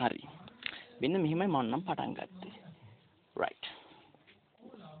කියවන්නම්කෝ. හරි. මෙන්න මෙහෙමයි මම නම් පටන් ගත්තේ. right.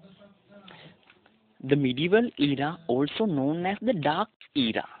 The medieval era, also known as the dark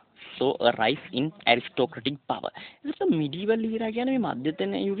era, saw a rise in aristocratic power. The medieval era කියන්නේ මේ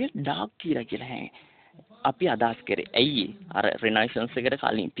මධ්‍යතන යුගයේ dark era කියලා අපි අදහස් කරේ. ඇයි අර Renaissance එකට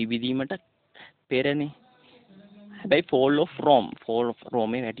කලින් පිබිදීමට පෙරනේ. හැබැයි fall of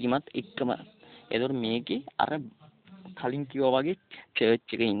Rome වැටීමත් එක්කම. ඒතකොට මේකේ අර කලින් කිව්වා වගේ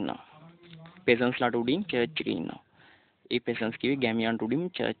චර්ච් එකේ ඉන්නවා. පෙසන්ස්ලාට උඩින් චර්ච් එකේ ඉන්නවා. ඒ පෙසන්ස් කිව්වේ ගැමියන්ට උඩින්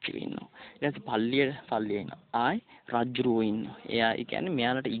චර්ච් එකේ ඉන්නවා. ඊට පස්සේ පල්ලියේ ඉන්නවා. ආයි රජුරෝ ඉන්නවා. එයා ඒ කියන්නේ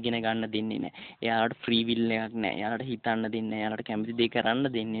මෙයාලට ඉගෙන ගන්න දෙන්නේ නැහැ. එයාලට ෆ්‍රී විල් එකක් නැහැ. එයාලට හිතන්න දෙන්නේ නැහැ. එයාලට කැමති දේ කරන්න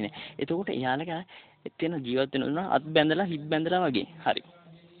දෙන්නේ නැහැ. එතකොට එයාලගේ එතන ජීවත් වෙනවා අත් බැඳලා හිත බැඳලා වගේ. හරි.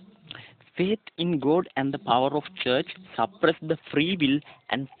 Faith in God and the power of church suppressed the free will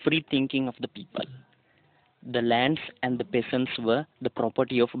and free thinking of the people. The lands and the peasants were the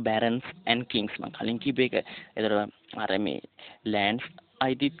property of barons and kings. මම කලින් කිව්ව එක. ඒතර අර මේ lands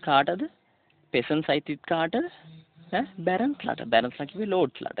අයිතිත් කාටද? peasants අයිතිත් කාටද? baronsලාට කිව්වේ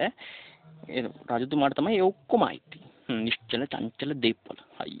lordsලාට. ඒ රජතුමාට තමයි ඒ ඔක්කොම අයිති. නිශ්චල චංචල දේපල.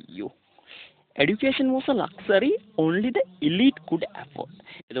 අයියෝ. Education was a luxury only the elite could afford.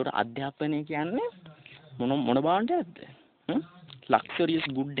 එතකොට අධ්‍යාපනය කියන්නේ මොන බාණ්ඩයක්ද? luxurious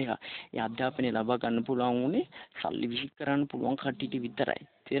good එක. ඒ අධ්‍යාපනය ලබා ගන්න පුළුවන් උනේ සල්ලි විසි කරන්න පුළුවන් කට්ටියට විතරයි.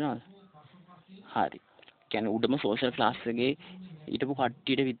 තේරෙනවද? හරි. කියන්නේ උඩම සෝෂල් ක්ලාස් එකේ හිටපු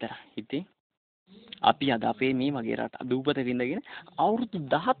කට්ටියට විතරයි. ඉතින් අපි අද අපේ මේ වගේ රට දුපත විඳගෙන අවුරුදු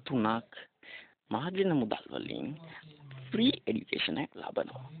 13ක් මහජන මුදල් වලින් ෆ්‍රී এডুকেෂන් එකක්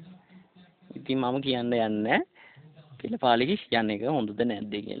ලබනවා. ඉතින් මම කියන්න යන්නේ පිළපාලිගේ කියන්නේ එක හොඳද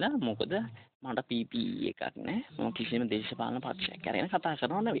නැද්ද කියලා. මොකද මට PPE එකක් නැහැ. මම කිසිම දේශපාලන පක්ෂයක් කරගෙන කතා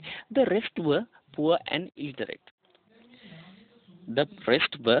කරනව නෙවෙයි. The rest were poor and illiterate. The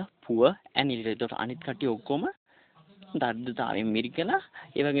rest were poor and illiterate. අනිත් කට්ටිය ඔක්කොම දරිද්‍රතාවයෙන් මිරිකලා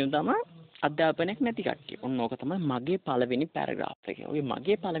ඒ වගේම තමයි අධ්‍යාපනයක් නැති කට්ටිය. ඔන්න ඕක තමයි මගේ පළවෙනි පැරග්‍රාෆ් එක. ඔය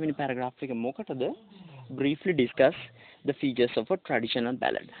මගේ පළවෙනි පැරග්‍රාෆ් එක මොකටද? Briefly discuss the features of a traditional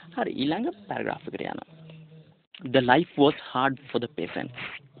ballad. හරි ඊළඟ පැරග්‍රාෆ් එකට යනවා. The life was hard for the peasants.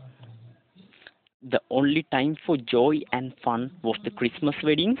 The only time for joy and fun was the Christmas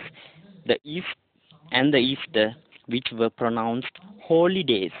weddings, the East and the Easter, which were pronounced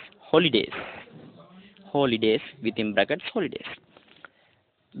holidays within brackets holidays.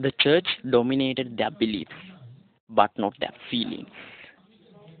 The church dominated their beliefs, but not their feelings.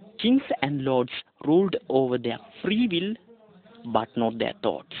 Kings and lords ruled over their free will, but not their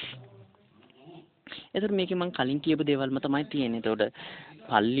thoughts. එතකොට මේකේ මම කලින් කියපු දේවල්ම තමයි තියෙන්නේ. එතකොට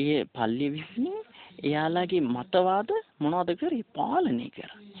පල්ලිය විසින් එයාලගේ මතවාද මොනවද කරේ? පාලනය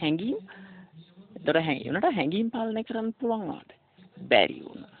කරා. හැඟීම්. එතකොට හැඟීම් පාලනය කරන්න පුළුවන් වුණාද? බැරි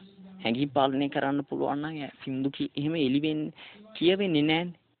වුණා. හැඟීම් පාලනය කරන්න පුළුවන් නම් සින්දු එහෙම එලි වෙන්නේ කියවෙන්නේ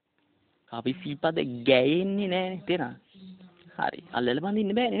නැහැනේ. කවි සීපද ගැයෙන්නේ නැහැනේ. තේරෙනවද? හරි. අල්ලල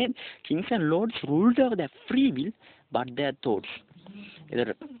බඳින්න බෑනේ නේද? Kings and lords ruled over their free will but their thoughts.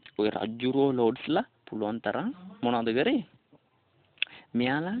 එතකොට ඔය රජුරෝ ලෝඩ්ස්ලා පුළුවන් තරම් මොනවද කරේ?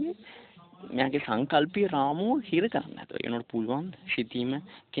 මෙයාගේ සංකල්පීය රාමුව හිර කරන්න. ඒතකොට ඒනොට පුළුවන් සිටීම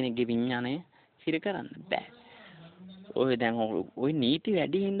කෙනෙක්ගේ විඥානය හිර කරන්න බෑ. ඔය දැන් ඔය නීති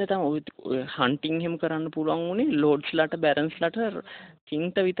වැඩි හින්දා තමයි ඔය හන්ටින් එහෙම කරන්න පුළුවන් උනේ ලෝඩ්ස්ලාට බැරන්ස්ලාට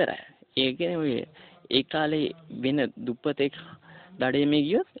කින්ට විතරයි. ඒ කියන්නේ ඔය ඒ කාලේ වෙන දුප්පතෙක් දඩේමේ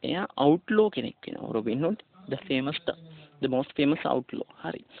ගියොත් එයා අවුට්ලෝ කෙනෙක් වෙනවා. Robin hood the most famous outlaw.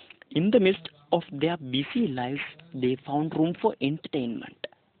 Hari. In the midst of their busy lives, they found room for entertainment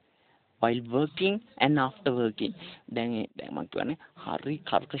while working and after working. දැන් මම කියන්නේ හරි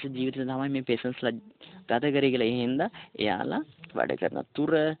කර්කශ ජීවිතය තමයි මේ peasants-ලා ගත කරේ කියලා. ඒ හින්දා එයාලා වැඩ කරන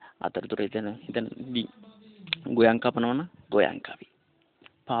තුර අතරතුර හිතන ගොයන් කපනවන ගොයන් කවි.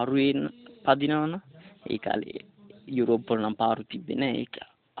 පාරුවෙන් පදිනවන ඒ කාලේ යුරෝප් වල නම් පාරු තිබෙන්නේ නැහැ. ඒක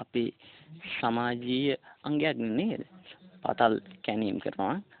අපේ සමාජීය අංගයක් නේද? පතල් කැනීම්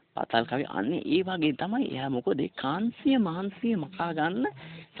කරනවා. පතල් කවි අන්නේ ඒ වගේ තමයි. එයා මොකද ඒ කාන්සිය මහන්සිය මකා ගන්න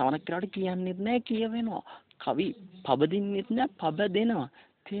සමහරක් වෙලාවට කියන්නෙත් නැහැ කියවෙනවා. කවි පබදින්නෙත් නැහැ පබදෙනවා.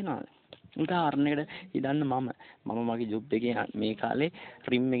 තේනවද? උදාහරණයකට ඉදන්න මම මගේ ජොබ් එකේ මේ කාලේ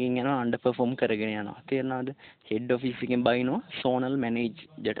රිම් එකකින් යනවා අන්ඩර් පර්ෆෝම් කරගෙන යනවා. තේරෙනවද? හෙඩ් ඔෆිස් එකෙන් බයිනවා සෝනල්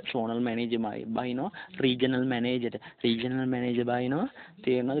මැනේජර් බයිනවා රීජනල් මැනේජර් බයිනවා.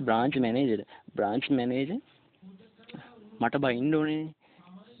 තේරෙනවද? බ්‍රාන්ච් මැනේජර් මට බයින්න ඕනේ.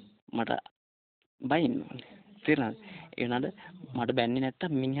 මට බයින්න ඕනේ. තේරෙනවද? ඒ නේද? මට බැන්නේ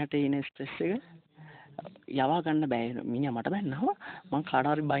නැත්තම් මිනිහට එන ස්ට්‍රෙස් එක යවා ගන්න බෑ. මිනිහා මට බැන්නම මං කාට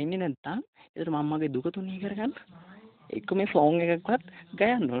හරි බයින්නේ නැත්තම් ඒතර මම මගේ දුක තුනී කරගන්න එක්ක මේ සෝං එකක්වත්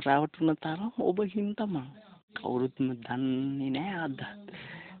ගයන්න රාවටුන තරම් ඔබ හින්තම කවුරුත්ම දන්නේ නෑ අද.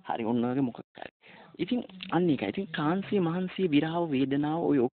 හරි ඔන්න ඔයගේ මොකක් හරි. ඉතින් අන්න ඒකයි. ඉතින් කාන්සිය මහන්සිය විරාව වේදනාව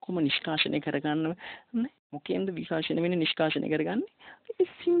ඔය ඔක්කොම නිෂ්කාශනය කරගන්න මොකෙන්ද විකාශනය වෙන්නේ නිෂ්කාශනය කරගන්නේ? ඒ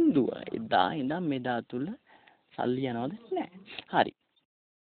සින්දුව. එදා ඉඳන් මෙදා තුල සල්ලි යනවද? නෑ. හරි.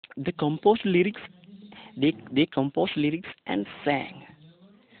 They composed lyrics and sang.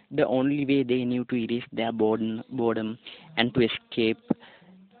 The only way they knew to erase their boredom and to escape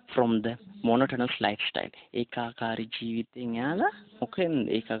from the monotonous lifestyle. ඒකාකාරී ජීවිතෙන් යාලා මොකෙන්ද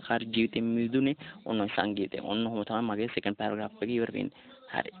ඒකාකාරී ජීවිතෙන් මිදුනේ? ඔන්න සංගීතයෙන්. ඔන්න ඔහොම තමයි මගේ second paragraph එක ඉවර වෙන්නේ.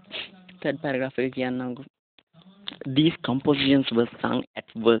 හරි. third paragraph එක කියන්නම්කෝ. These compositions were sung at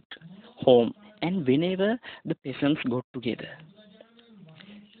work, home, and whenever the peasants got together.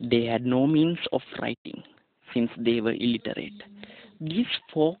 They had no means of writing since they were illiterate. These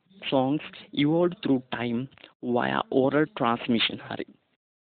folk songs evolved through time via oral transmission. Hari.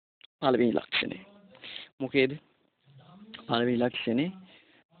 පළවෙනි ලක්ෂණය. මොකේද? පළවෙනි ලක්ෂණය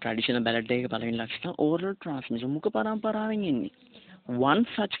traditional ballad එකේ පළවෙනි ලක්ෂණ oral transmission. මුඛ පරම්පරාවෙන් එන්නේ. One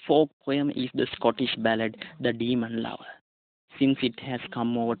such folk poem is the Scottish ballad The Demon Lover. Since it has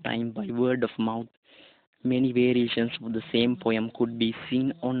come over time by word of mouth, many variations of the same poem could be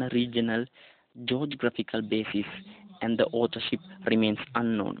seen on a regional geographical basis and the authorship remains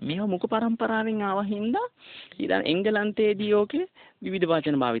unknown. මේව මුඛ පරම්පරාවෙන් ආව හින්දා ඉතින් එංගලන්තයේදී ඕකේ විවිධ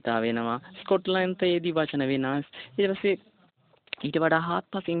වචන භාවිතා වෙනවා. ස්කොට්ලන්තයේදී වචන වෙනස්. ඊට පස්සේ ඊට වඩා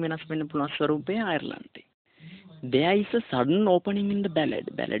හාත්පසින් වෙනස් වෙන්න පුළුවන් ස්වරූපය අයර්ලන්තේ. There is a sudden opening in the ballad.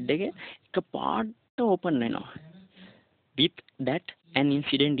 Ballad එක එකපාරට open වෙනවා. With that an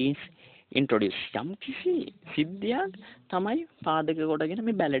incident is introduced. යම් කිසි සිද්ධියක් තමයි පාදක කොටගෙන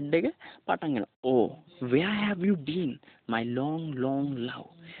මේ බැලඩ් එක පටන් ගන්නවා. Oh, where have you been, my long long love,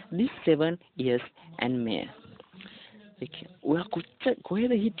 this 7 years and more. ඔයා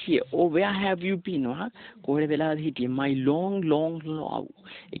කොහෙද හිටියේ? Oh, where have you been? ඔයා කොහෙද වෙලාද හිටියේ? My long long love.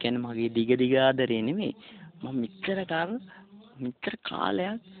 ඒ කියන්නේ මගේ දිග ආදරේ නෙමෙයි. මම මෙච්චර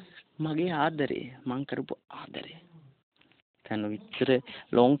කාලයක් මගේ ආදරේ මං කරපු ආදරේ. තන විතර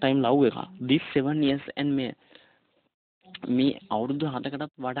long time love එක. This 7 years and more. මේ අවුරුදු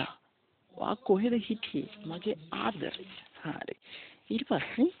 7කටත් වඩා වා කොහෙද හිටියේ මගේ ආදරේ. හරි. ඊට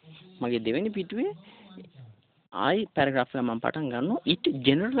පස්සේ මගේ දෙවෙනි පිටුවේ paragraph එක මම පටන් ගන්නවා. It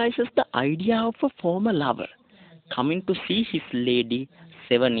generalizes the idea of a former lover coming to see his lady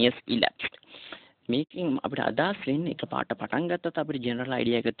 7 years elapsed. මේකෙන් අපිට අදහස් වෙන්නේ එක පාට පටන් ගත්තත් අපිට ජෙනරල්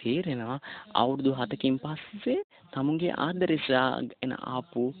අයිඩියා එක තේරෙනවා අවුරුදු 7කින් පස්සේ තමුන්ගේ ආදරේසාගෙන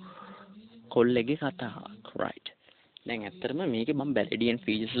ආපු කොල්ලෙක්ගේ කතාවක්. right. දැන් ඇත්තටම මේකේ මම බැලඩියන්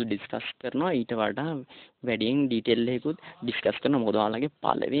ෆීචර්ස් ඩිස්කස් කරනවා ඊට වඩා වැඩියෙන් ඩීටේල් එකකුත් ඩිස්කස් කරනවා. මොකද ඔයාලගේ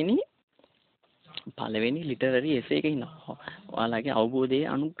පළවෙනි ලිටරරි එසේ එකේ ඉන්නවා. ඔයාලගේ අවබෝධයේ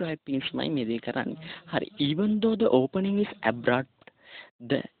අනුග්‍රහය පිණිසමයි මේ දේ කරන්නේ. හරි. Even though the opening is abrupt,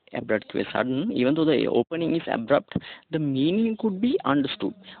 even though the opening is abrupt, the meaning could be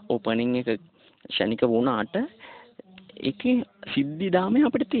understood. Opening එක ශනික වුණාට ඒකේ සිද්ධි දාමේ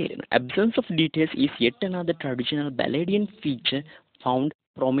අපිට තේරෙනවා. Absence of details is yet another traditional Balladian feature found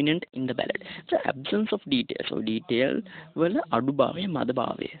prominent in the ballad. So absence of details. So detail වල අඩුභාවය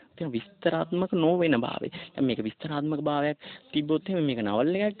මදභාවය. තියෙන විස්තරාත්මක නොවන භාවය. දැන් මේක විස්තරාත්මක භාවයක් තිබ්බොත් මේක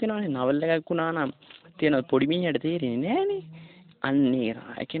නවල් එකක් වෙනවානේ. නවල් එකක් වුණා නම් තියෙන පොඩි මිනිහට තේරෙන්නේ නැහනේ.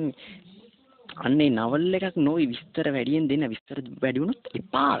 අන්නේ නවල් එකක් නොවි විස්තර වැඩියෙන් දෙන්න විස්තර වැඩි වුණොත්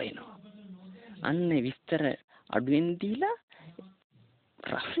එපා වෙනවා. අන්නේ විස්තර අඩුවෙන් දීලා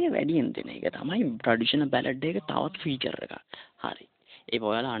රසය වැඩියෙන් දෙන එක තමයි ට්‍රැඩිෂනල් බැලඩ් එක තවත් ෆීචර් එකක්. හරි. ඒක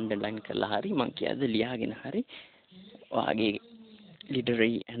ඔයාලා අන්ඩර්ලයින් කරලා හරි මං කියද්ද ලියාගෙන හරි ඔයාගේ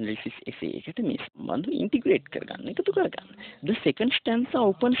literary analysis essay එකට මේ සම්බන්ධව ඉන්ටිග්‍රේට් කරගන්න එකතු කරගන්න. The second stanza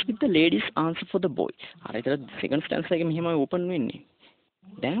opens with the lady's answer for the boy. හරි. ඒතර second stanza එක මෙහෙමයි open වෙන්නේ.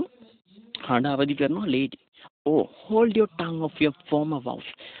 දැන් හඬ අවදි කරනවා lady. Oh, hold your tongue of your former vows.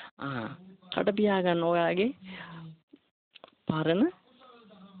 කට පියා ගන්න ඔයාගේ පරණ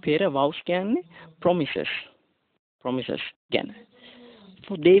පෙර vows කියන්නේ promises ගැන.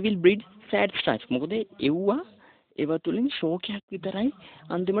 For they will breed sad strife. මොකද ඒව තුලින් ශෝකයක් විතරයි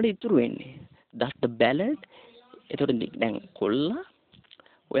අන්තිමට ඉතුරු වෙන්නේ. That's the ballad. ඒතකොට දැන් කොල්ලා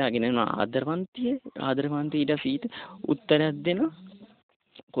ඔයාගෙන යන ආදරවන්තිය ඊට සීට උත්තරයක් දෙනවා.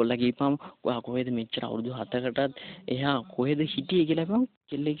 කොල්ලා කියපම් ඔයා කොහෙද මෙච්චර අවුරුදු 7කටත් එහා කොහෙද හිටියේ කියලා ගමන්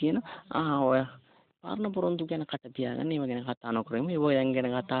කෙල්ලේ කියන ඔයා පාරණ පොරොන්දු ගැන කට පියාගන්න ඒව ගැන කතා නොකරමු. ඒව ගැන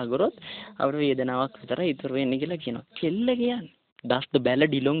කතා කරොත් අපිට වේදනාවක් විතරයි ඉතුරු වෙන්නේ කියලා කියනවා. කෙල්ල කියන්නේ Thus the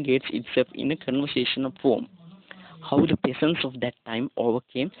ballad elongates itself in a conversational form. How the peasants of that time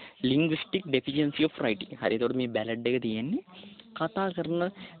overcame linguistic deficiency of writing. හරි. ඒතකොට මේ බැලඩ් එක තියෙන්නේ කතා කරන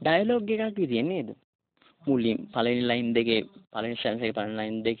ඩයලොග් එකක් විදියට නේද? මුලින් පළවෙනි ලයින් දෙකේ පළවෙනි සෙන්ටෙන්ස් එකේ පළවෙනි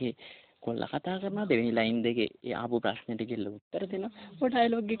ලයින් දෙකේ කොල්ලා කතා කරනවා දෙවෙනි ලයින් දෙකේ ඒ ආපු ප්‍රශ්නෙට කෙල්ල උත්තර දෙනවා. ඔය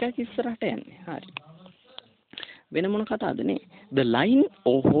ඩයලොග් එකක් ඉස්සරහට යන්නේ. හරි. වෙන මොන කතාවද නේ? The line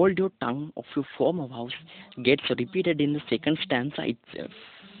 "Oh, hold your tongue of your former vows" gets repeated in the second stanza itself.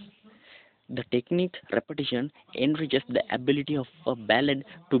 The technique repetition enriches the ability of a ballad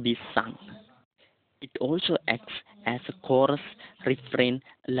to be sung. It also acts as a chorus refrain,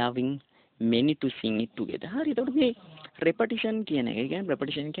 allowing many to sing it together. හරි. ඒකට මේ repetition කියන එක. ඒ කියන්නේ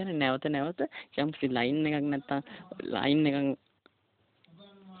repetition කියන්නේ නැවත යම් line එකක් නැත්තම් ලයින් එකක්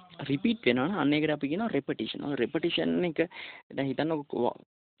රිපීට් වෙනවා නම් අන්න ඒකට අපි කියනවා repetition. ඔය repetition එක දැන් හිතන්නකො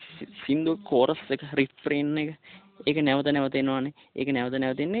සින්දු කෝරස් එක රිෆ්‍රේන් එක ඒක නැවත එනවානේ. ඒක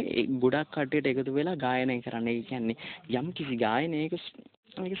නැවත එන්නේ ගොඩක් කට්ටියට එකතු වෙලා ගායනය කරන්නේ. ඒ කියන්නේ යම් කිසි ගායනයක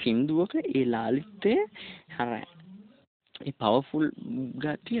මේක සින්දුවක ඒ ලාලිත්‍යය අර ඒ පවර්ෆුල්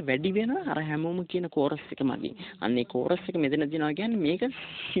ගතිය වැඩි වෙන අර හැමෝම කියන කෝරස් එක මගින්. අන්න ඒ කෝරස් එක මෙතන දිනවා කියන්නේ මේක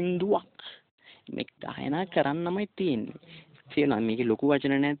සින්දුවක්. මේක ගායනා කරන්නමයි තියෙන්නේ. මේකේ ලොකු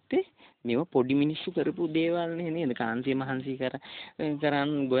වචන නැත්තේ මේවා පොඩි මිනිස්සු කරපු දේවල් නේද? කාන්සිය මහන්සි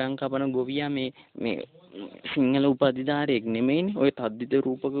කරන් ගෝයන් කපන ගොවියා මේ සිංහල උපාධිධාරියෙක් නෙමෙයිනේ. ඔය තද්දිත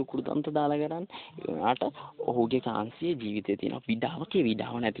රූපක කුරුතන්ත දාලා කරන්නේ. ආට ඔහුගේ කාන්සිය ජීවිතේ තියෙන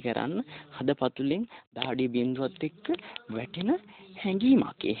විඩාව නැති කරන්න හදපතුලෙන් දාඩිය බින්දුවත් එක්ක වැටෙන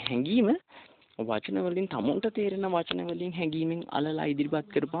හැඟීමක්. ඒ හැඟීම වචන වලින් තමුන්ට තේරෙන වචන වලින් හැඟීමෙන් අලලා ඉදිරිපත්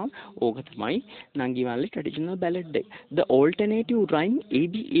කරපුවාම ඕක තමයි නංගි මල්ලේ ට්‍රැඩිෂනල් බැලඩ් එක. The alternative rhyme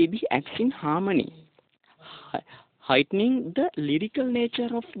ABAB acts in harmony, heightening the lyrical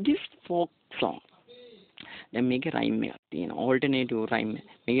nature of this folk song. දැන් මේකේ රයිම් එකක් තියෙනවා. Alternative rhyme.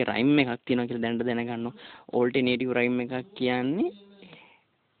 මේකේ රයිම් එකක් තියෙනවා කියලා දැනගන්න. ඕල්ටර්නේටිව් රයිම් එකක් කියන්නේ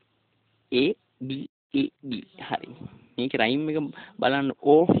A B A B. හරි. මේකේ රයිම් එක බලන්න.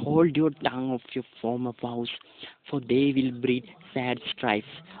 Oh hold your tongue of your former vows, for they will breed sad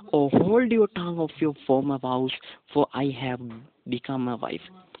strife. Oh hold your tongue of your former vows, for I have become a wife.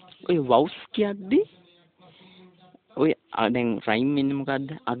 ඔය vows කියද්දී ඔය දැන් rhyme වෙන්නේ මොකද්ද?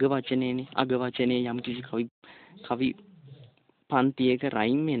 අග වචනේනේ. අග වචනේ යම් කිසි කවි පන්තියක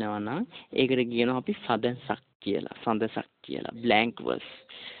රයිම් වෙනවා නම් ඒකට කියනවා අපි සඳසක් කියලා. blank verse.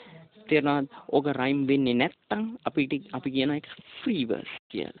 තේරෙනවද? ඕක රයිම් වෙන්නේ නැත්තම් අපි කියන එක free verse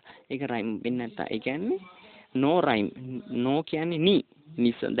කියලා. ඒක රයිම් වෙන්නේ නැත්තම් ඒ කියන්නේ no rhyme. no කියන්නේ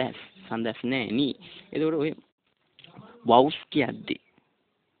ni සඳස් නෑ ni. ඒකෝට ඔය vows කියද්දී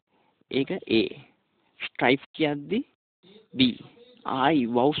ඒක A. strife කියද්දී B.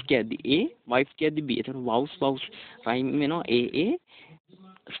 vows කියද්දී A, wife කියද්දී B. ඒතර vows rhyme වෙනවා A.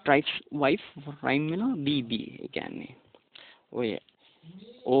 strife wife rhyme වෙනවා B. ඒ කියන්නේ ඔය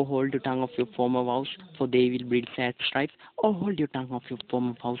Oh hold your tongue of your former vows, for they will breed sad strife. Oh hold your tongue of your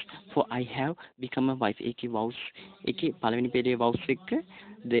former vows, for I have become a wife. ඒකේ vows ඒකේ පළවෙනි පේළියේ vows එක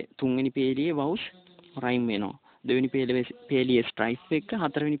තුන්වෙනි පේළියේ vows rhyme වෙනවා. දෙවෙනි පේළියේ strife එක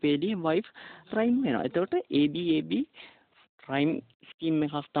හතරවෙනි පේළියේ wife rhyme වෙනවා. එතකොට ABAB rhyme scheme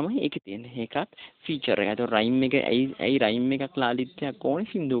එකක් තමයි ඒකේ තියෙන්නේ. ඒකත් feature එක. ඒතකොට rhyme එක ඇයි rhyme එකක් ලාලිත්‍යයක් ඕනේ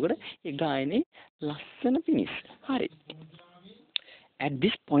සින්දුවකට ඒ ගායනේ ලස්සන පිණිස. හරි. At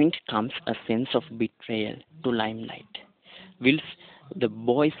this point comes a sense of betrayal to limelight. Whilst the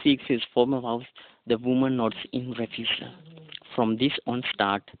boy seeks his former vows, the woman nods in refusal. From this on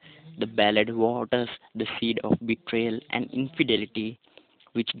start, the ballad waters the seed of betrayal and infidelity,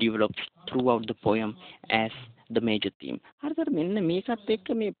 which develops throughout the poem as the major theme. හරියට මෙන්න මේකත්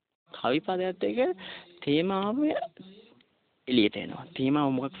එක්ක මේ කවි පදයට එක තේමාව එළියට එනවා.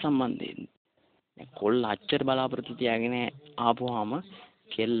 තේමාව මොකක් සම්බන්ධයෙන්ද? කොල්ල අච්චර බලාපොරොත්තු තියාගෙන ආපුවාම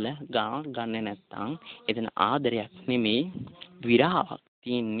කෙල්ල ගන්නේ නැත්තම් එතන ආදරයක් නෙමෙයි විරාවක්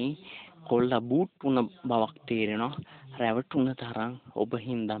තියෙන්නේ. කොල්ල බූට් වුණ බවක් තේරෙනවා. රැවටුණ තරම් ඔබ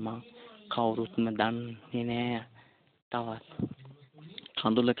හින්දාම කවුරුත්ම දන්නේ නෑ. තවත්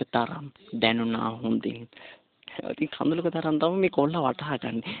කඳුලක තරම් දැනුණා හොඳින්. ඉතින් කඳුලක තරම් තමයි මේ කොල්ල වටහා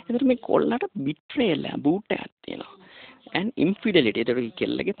ගන්න. ඒතර මේ කොල්ලට බිට්‍රේල් බූට් එකක් තියෙනවා. and infidelity. ඒතර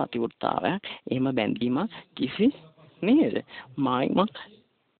කෙල්ලගේ පතිවෘත්තාවයක් එහෙම බැඳීමක් කිසි නේද? මායිමක්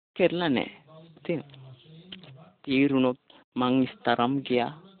කරලා නැහැ. තීරුණොත් මං ඉස්තරම්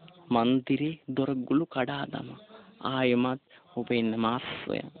ගියා මන්දිරේ දොරගුළු කඩා දම ආයෙමත් ඔබ එන්න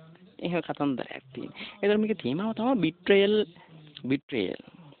මාස්සය. එහෙම කතන්දරයක් තියෙනවා. ඒතර මේකේ තේමාව තමයි betrayal.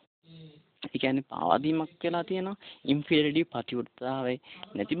 ඒ කියන්නේ පාවාදීමක් කියලා තියෙනවා. infidelity පතිවෘත්තාවේ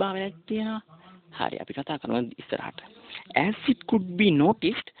නැතිභාවයක් තියෙනවා. හරි අපි කතා කරමු ඉස්සරහට. As it could be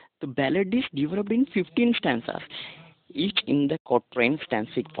noticed, the ballad is developed in 15 stanzas, each in the quatrain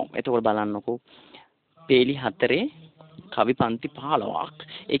stanzic form. එතකොට බලන්නකෝ පේලි 4 කවි පන්ති 15ක්.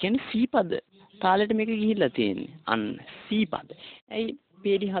 ඒ කියන්නේ සීපද තාලෙට මේක ගිහිල්ලා තියෙන්නේ. අන්න සීපද. ඇයි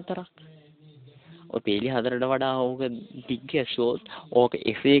පේලි 4ක්? ඔය පේලි 4ට වඩා ඕක දිග්ග ෂෝට් ඕක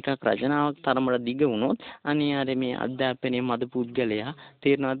එසේ එකක් රචනාවක් තරමට දිග වුණොත් අනේ අර මේ අධ්‍යාපනයේ මද පුද්ගලයා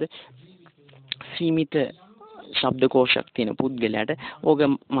තේරෙනවද? සීමිත ශබ්දකෝෂයක් තියෙන පුද්ගලයාට ඕක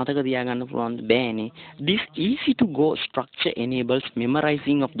මතක තියාගන්න පුළුවන් බෑනේ. This easy to go structure enables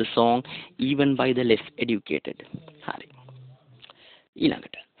memorizing of the song even by the less educated. හරි.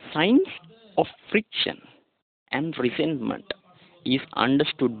 ඊළඟට signs of friction and resentment is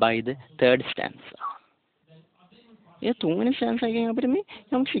understood by the third stanza. ඒ තුන්වෙනි stanza එකෙන් අපිට මේ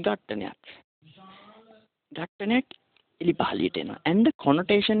යම්කිසි ඝට්ටනයක් එලිපහළියට එනවා. And the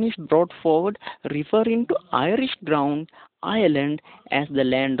connotation is brought forward referring to Irish ground Ireland as the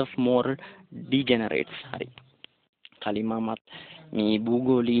land of moral degenerates. හරි. කලින් මමත් මේ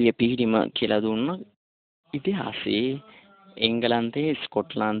භූගෝලීය පිහිටීම කියලා දුන්නා. ඉතිහාසයේ එංගලන්තයේ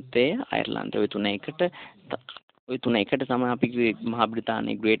ස්කොට්ලන්තයේ අයර්ලන්තයේ ඔය තුන එකට තමයි අපි මහා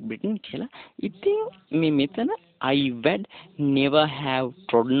බ්‍රිතාන්‍යයේ ග්‍රේට් බ්‍රිටන් කියලා. ඉතින් මේ මෙතන I would never have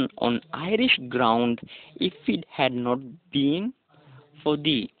trodden on Irish ground if it had not been for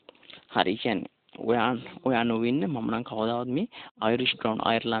thee. හරි කියන්නේ ඔයා නොවෙන්න මම නම් කවදාවත් මේ අයිරිෂ් ග්‍රවුන්ඩ්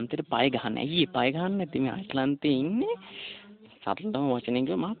අයර්ලන්තෙට පය ගහන්නේ. ඇයි ඒ පය ගහන්නේ නැත්තේ? මේ අයර්ලන්තේ ඉන්නේ සරලම වචනෙන්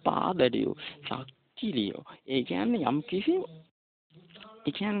කිව්වම මහා පාදඩියෝ සක්කිලියෝ. ඒ කියන්නේ යම් කිසි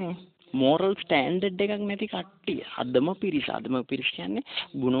ඒ කියන්නේ moral standard එකක් නැති කට්ටිය. අදම පිරිස කියන්නේ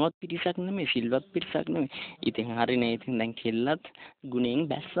ගුණවත් පිරිසක් නෙමෙයි, සිල්වත් පිරිසක් නෙමෙයි. ඉතින් හරිනේ. ඉතින් දැන් කෙල්ලත් ගුණෙන්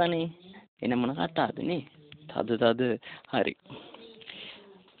බැස්සනේ. එන මොන කතාවද නේ? තද හරි.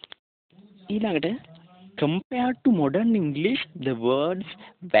 ඊළඟට compared to modern English, the words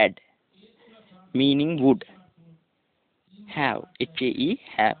bad meaning would, have,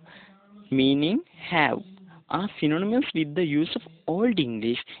 have meaning have, are synonymous with the use of Old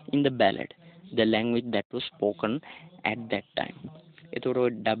English in the ballad, the language that was spoken at that time.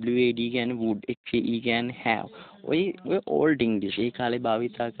 එතකොට WAD කියන්නේ would, HAE කියන්නේ have. ඔය Old English ඒ කාලේ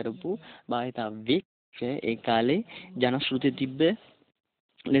භාවිතා වෙච්ච ඒ කාලේ ජනශ්‍රුති තිබ්බ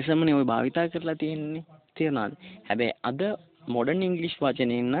ලෙසමනේ ඔය භාවිතා කරලා තියෙන්නේ. තේරුණාද? හැබැයි අද modern English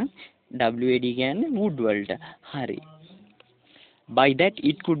වචනේ නම් WAD කියන්නේ would වලට. හරි. By that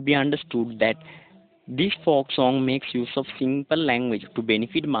it could be understood that this folk song makes use of simple language to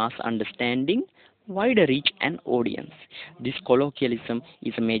benefit mass understanding, wider reach and audience. This colloquialism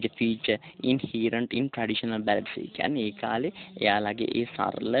is a major feature inherent in traditional ballads. කියන්නේ ඒ කාලේ එයාලගේ ඒ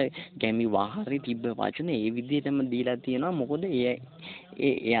සරල ගැමි වාහරි තිබ්බ වචන ඒ විදිහටම දීලා තියෙනවා. මොකද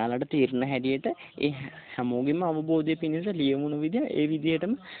එයාලට තේරෙන හැටියට ඒ හැමෝගෙම අවබෝධය පිණිස ලියමුණු විදිහ ඒ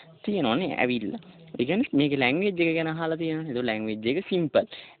විදිහටම තියෙනවානේ ඇවිල්ලා. ඒ කියන්නේ මේකේ ලැන්ග්වේජ් එක ගැන අහලා තියෙනවා. ඒක ලැන්ග්වේජ් එක සිම්පල්.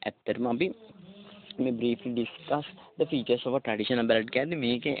 ඇත්තටම අපි මේ briefly discuss the features of a traditional ballad කියන්නේ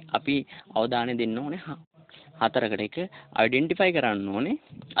මේකේ අපි අවධානය දෙන්න ඕනේ හතරකට. එක identify කරන්න ඕනේ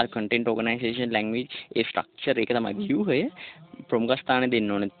අර content organization language ඒ structure එක තමයි ව්‍යුහය ප්‍රමුඛස්ථානෙ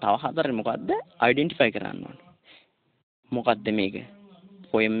දෙන්න ඕනේ. තව හතරේ මොකද්ද? identify කරන්න ඕනේ. මොකද්ද මේක?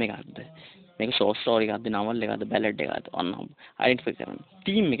 poem එකක්ද? මේක short story එකක්ද? novel එකක්ද? ballad එකක්ද? ඔන්න identify කරන්න.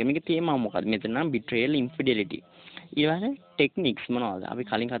 theme එක මේකේ තේමාව මොකද්ද? මෙතන නම් betrayal, infidelity. ඊළඟ ටෙක්නික්ස් මොනවද? අපි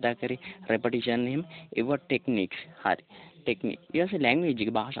කලින් කතා කරේ repetition එහෙම ඒව ටෙක්නික්ස්. හරි. ටෙක්නික්. ඊළඟ ලැන්ග්වේජ්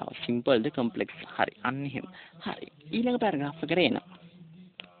එක භාෂාව සිම්පල්ද කොම්ප්ලෙක්ස්? හරි. අන්න එහෙම. හරි. ඊළඟ පැරග්‍රාෆ් එකට එනවා.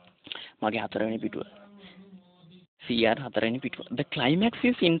 මගේ හතරවෙනි පිටුව. CR හතරවෙනි පිටුව. The climax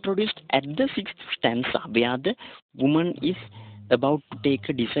is introduced at the 6th stanza where the woman is about to take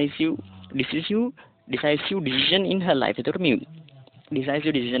a decisive decision in her life. ඒතකොට මේ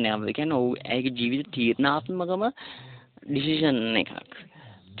decisive decision එකක්. ඒ කියන්නේ ඇයිගේ ජීවිත තීරණාත්මකම decision එකක්.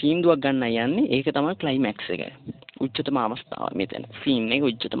 තීන්දුවක් ගන්න යන්නේ ඒක තමයි climax එක. උච්චතම අවස්ථාව මෙතන. scene එක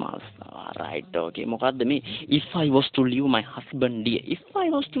උච්චතම අවස්ථාව. right okay. මොකද්ද මේ? If I was to leave my husband dear. If I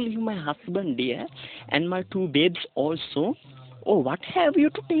was to leave my husband dear and my two babes also. Oh, what have you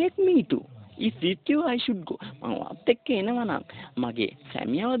to take me to? If with you I should go. මම වත් එක්ක එනවා නම් මගේ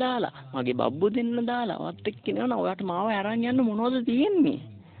සැමියාව දාලා මගේ බබ්බු දෙන්න දාලා වත් එක්ක එනවා නම් ඔයාට මාව අරන් යන්න මොනවද තියෙන්නේ?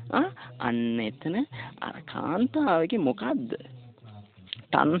 අන්න එතන අර කාන්තාවගේ මොකද්ද?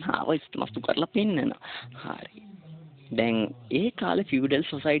 තණ්හාව ඉස්මතු කරලා පෙන්නනවා. හරි. දැන් ඒ කාලේ ෆියුඩල්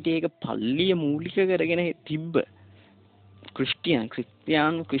සොසයිටි එක පල්ලිය මූලික කරගෙන තිබ්බ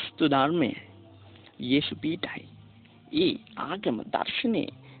ක්‍රිස්තු ධර්මය යේසු පීඨයි. ඒ ආගම දර්ශනේ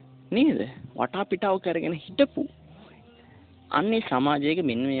නේද? වටා පිටාව කරගෙන හිටපු අන්නේ සමාජයක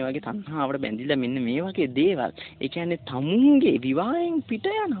මෙන්න මේ වගේ තණ්හාවට බැඳිලා මෙන්න මේ වගේ දේවල්. ඒ කියන්නේ තමුන්ගේ විවාහයෙන් පිට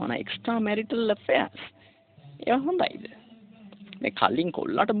යනවා එක්ස්ට්‍රා මැරිටල් affairs. ඒක හොඳයිද? මේ කලින්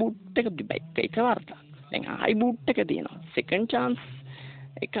කොල්ලට බූට් එක තිබ්බයි එක වරක්. දැන් ආයි බූට් එක තියෙනවා. second chance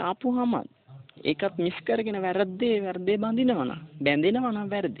එක ආපුවාම ඒකත් මිස් කරගෙන වැරද්දේ බැඳිනවා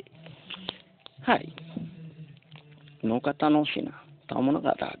නම් වැරදි. හරි. නොකතනෝසිනා. තමොන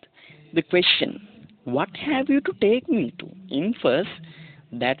කතාවද? The question, what have you to take me to, infers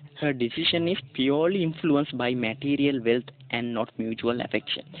that her decision is purely influenced by material wealth and not mutual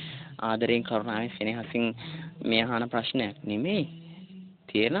affection. ආදරයෙන් කරුණාවෙන් සෙනෙහසින් මේ අහන ප්‍රශ්නයක් නෙමෙයි.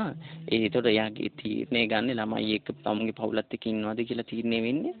 තේරෙනවද? ඒතකොට එයාගේ තීරණය ගන්න ළමයි එක්ක තමුන්ගේ පවුලත් එක්ක ඉන්නවද කියලා තීරණය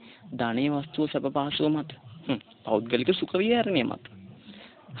වෙන්නේ ධනෙ වස්තුව සැප පහසුව මත. පෞද්ගලික සුඛ විහරණය මත.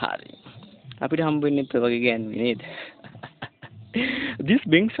 හරි. අපිට හම්බ වෙන්නේ ඒ වගේ ගෑනුනේ නේද? This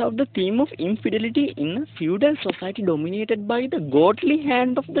brings out the theme of infidelity in a feudal society dominated by the godly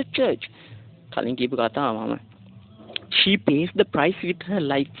hand of the church. කලින් කියපු කතාව මම. She pays the price with her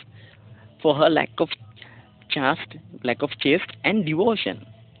life for her lack of chaste and devotion.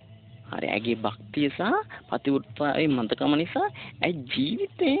 හරි. ඇගේ භක්තිය සහ පතිවෘත්තාවේ මන්දකම නිසා ඇයි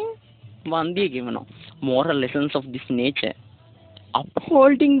ජීවිතේ වන්දිය ගෙවනවා. Moral lessons of this nature.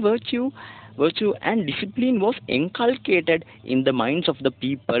 Upholding virtue virtue and discipline was inculcated in the minds of the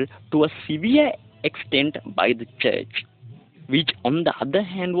people to a severe extent by the church, which on the other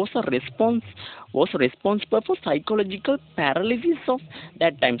hand was responsible for psychological paralysis of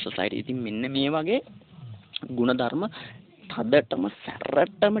that time society. ඉතින් මෙන්න මේ වගේ ಗುಣධර්ම තදටම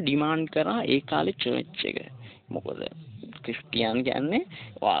සැරටම demand කරා ඒ කාලේ church එක. මොකද ක්‍රිස්තියානි කියන්නේ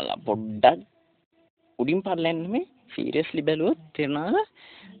ඔයාලා පොඩ්ඩක් උඩින් පල්ලෙන් නෙමෙයි සීරියස්ලි බැලුවොත්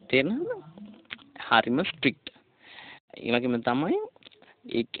තේරෙනවද හරිම ස්ට්‍රික්ට්. ඒ වගේම තමයි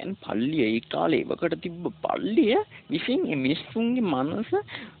ඒ කියන්නේ පල්ලිය ඒ කාලේ ඒවකට තිබ්බ පල්ලිය විසින් මේ මිනිස්සුන්ගේ මනස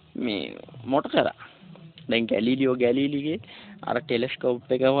මේ මොට කරා. දැන් ගැලීලිගේ අර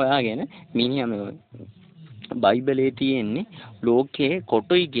ටෙලස්කෝප් එක හොයාගෙන මිනිහා මේ බයිබලයේ තියෙන්නේ ලෝකයේ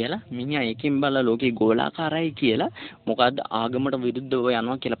කොටුයි කියලා මිනිහා එකෙන් බලලා ලෝකේ ගෝලාකාරයි කියලා මොකද්ද ආගමට විරුද්ධව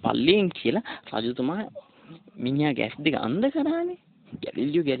යනවා කියලා පල්ලියෙන් කියලා රජතුමා මිනිහාගේ ඇස් දෙක අන්ධ කරානේ.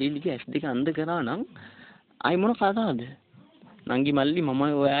 ගැලීලිගේ ඇස් දෙක අන්ධ කරා නම් ආයි මොන කතාවද? නංගි මල්ලි මම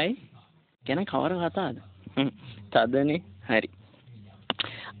ඔයයි ගැන කවර කතාවද? තදනේ. හරි.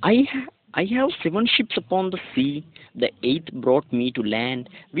 I have 7 ships upon the sea. The 8th brought me to land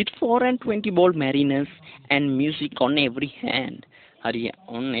with 24 bold mariners and music on every hand. Hari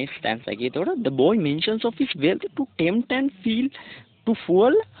on a stance again. The boy mentions of his wealth to tempt and feel to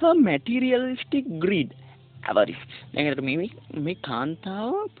fuel her materialistic greed. avarice. දැන් මේ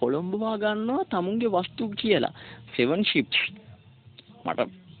කාන්තාව පොළොඹවා ගන්නවා තමුන්ගේ වස්තු කියලා. 7 ships. මට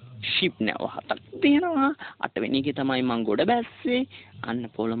sheep නෑ 7ක් තියෙනවා. 8 වෙනි එකේ තමයි මං ගොඩ බැස්සේ. අන්න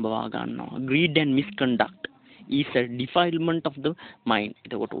පොළඹවා ගන්නවා. greed and misconduct is a defilement of the mind.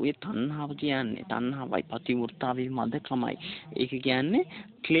 එතකොට ඔය තණ්හාව කියන්නේ තණ්හාවයි පතිවෘත්තාවේ මදකමයි. ඒක කියන්නේ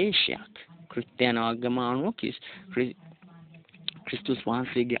ක්ලේශයක්. ක්‍රිස්තියානි ආගම අනුව Christus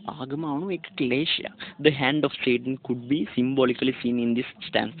වහන්සේගේ ආගම අනුව ඒක ක්ලේශයක්. The hand of Satan could be symbolically seen in this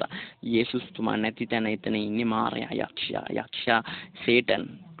stanza. යේසුස් තුමා නැති තැන එතන ඉන්නේ මාරයා යක්ෂයා Satan.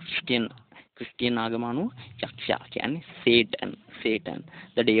 Christian ආගම අනුව යක්ෂයා කියන්නේ Satan.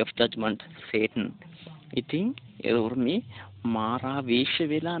 The day of judgment Satan. ඉතින් ඒක මේ මාරා වේශ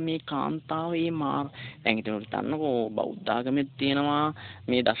වෙලා මේ කාන්තාව ඒ මාර දැන් හිතන්න තන්නකෝ බෞද්ධ ආගමෙත් තියෙනවා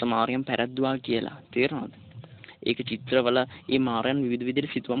මේ දසමාරයන් පැරද්දුවා කියලා. තේරෙනවද? ඒක චිත්‍රවල ඒ මාරයන් විවිධ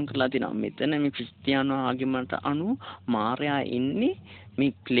විදිහට සිතුවම් කරලා තිනවා. මෙතන මේ ක්‍රිස්තියානි ආගමට අනුව මාරයා ඉන්නේ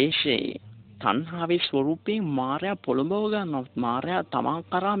මේ ක්ලේශයේ තණ්හාවේ ස්වરૂපයෙන් මාරයා පොළඹව ගන්නවා. මාරයා තමා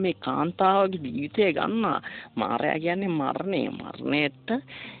කරා මේ කාන්තාවගේ ජීවිතය ගන්නවා. මාරයා කියන්නේ මරණයට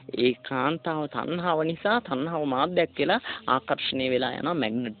ඒ කාන්තාව තණ්හාව නිසා තණ්හාව මාධ්‍යයක් කියලා ආකර්ෂණය වෙලා යනවා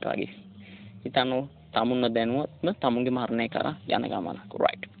මැග්නට් වගේ. හිතන්නෝ තමුන්න දැනුවත්ම තමුන්ගේ මරණය කරා යන ගමනක්.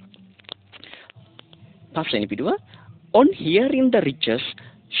 right. පස්වෙනි පිටුව. On hearing the riches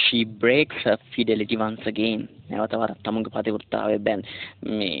she breaks her fidelity once again. නැවත වරක් තමුන්ගේ පතිවෘත්තාවේ බැන්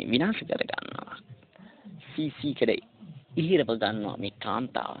මේ විනාශ කර ගන්නවා. කඩේ ඉහිරව ගන්නවා මේ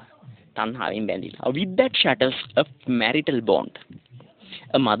කාන්තාව තණ්හාවෙන් බැඳිලා. With that shatters a marital bond,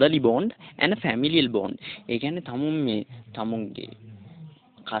 a motherly bond and a familial bond. ඒ කියන්නේ තමුන්ගේ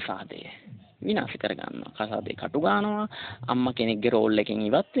කසාදය විනාශ කර ගන්නවා. කසාදේ කටු ගන්නවා. අම්මා කෙනෙක්ගේ රෝල් එකෙන්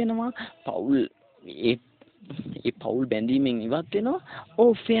ඉවත් වෙනවා. ඒ පෞල් බැඳීමෙන් ඉවත් වෙනවා.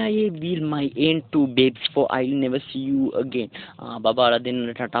 Oh fair will my end to babes for I'll never see you again. බබාලා දෙන්න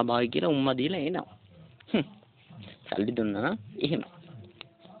ටටා බායි කියලා උම්මා දීලා එනවා. සල්ලි දුන්නා එහෙම.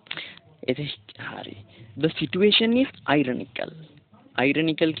 ඒක හරි. The situation is ironical.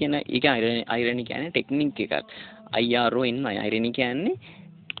 Ironical කියන එක irony කියන්නේ ටෙක්නික් එකක්. IRO එන්නේ irony කියන්නේ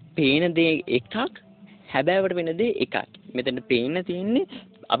පේන දේ එකක් හැබෑවට වෙන දේ එකක්. මෙතන පේන්න තියෙන්නේ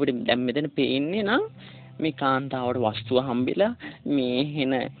අපිට දැන් මෙතන පේන්නේ නම් මේ කාන්තාවට වස්තුව හම්බෙලා මේ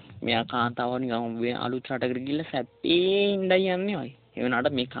එන මෙයා කාන්තාව නිකන් අලුත් රටකට ගිහිල්ලා සැපේ ඉඳලා යන්නේ වයි. ඒ වෙනාට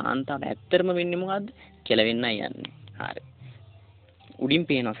මේ කාන්තාවට ඇත්තටම වෙන්නේ මොකද්ද? කෙලවෙන්නයි යන්නේ. හරි. උඩින්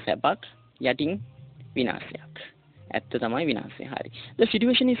පේන සැපක් යටින් විනාශයක්. ඇත්ත තමයි විනාශය. හරි. The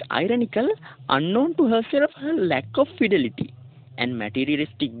situation is ironical. Unknown to herself, her lack of fidelity and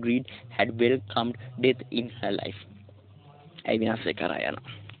materialistic greed had welcomed death in her life. ඒ විනාශය කරා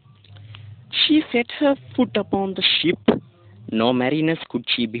යනවා. She set her foot upon the ship. No mariners could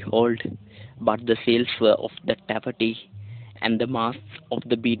she behold, but the sails were of the taffety and the masts of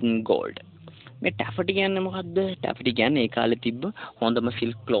the beaten gold. මේ taffety කියන්නේ මොකද්ද? taffety කියන්නේ ඒ කාලේ තිබ්බ හොඳම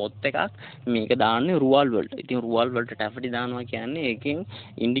silk cloth එකක්. මේක දාන්නේ රුවල් වලට. ඉතින් රුවල් වලට taffety දානවා කියන්නේ ඒකෙන්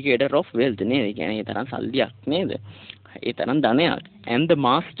indicator of wealth නේද? ඒ කියන්නේ ඒ තරම් සල්ලියක් නේද? ඒ තරම් ධනයක්. And the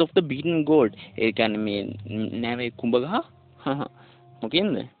masts of the beaten gold. ඒ කියන්නේ මේ නැවේ කුඹ ගහ.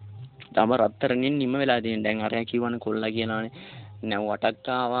 මොකෙන්ද? තම රත්තරන්ෙන් නිම වෙලා තියෙන. දැන් අරයා කියවනේ කොල්ලා කියනවානේ නැව් 8ක්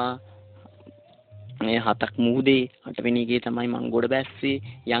ආවා මේ 7ක් මුහුදේ 8 වෙනි එකේ තමයි මං ගොඩ බැස්සේ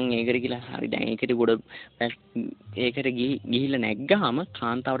යන් ඒකට කියලා. හරි දැන් ඒකට ගොඩ ඒකට ගිහිල්ලා නැග්ගාම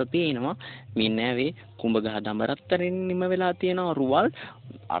කාන්තාවට පේනවා මේ නැවේ කුඹගහ දඹරත්තරෙන් නිම වෙලා තියෙනවා රුවල්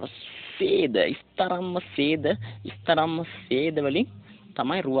අර ස්තරම්ම සේද වලින්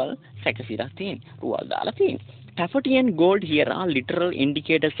තමයි රුවල් සැකසීලා තියෙන්නේ. රුවල් දාලා තියෙන්නේ. Taffety and gold here are literal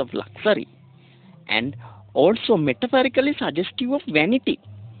indicators of luxury and also metaphorically suggestive of vanity.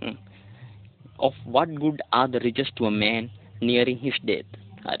 Of what good are the riches to a man nearing his death?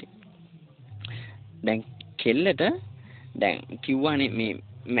 හරි. දැන් කෙල්ලට දැන් කිව්වනේ මේ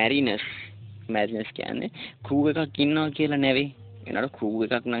මැරිනස් කියන්නේ ක්‍රූ එකක් ඉන්නවා කියලා නෙවෙයි. එනකොට ක්‍රූ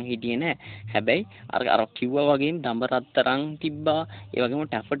එකක් නම් හිටියේ නෑ. හැබැයි අර කිව්වා වගේම දඹරත්තරන් තිබ්බා. ඒ වගේම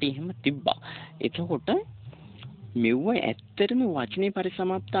ටැෆටි එහෙම තිබ්බා. එතකොට මෙව ඇත්තටම වචනේ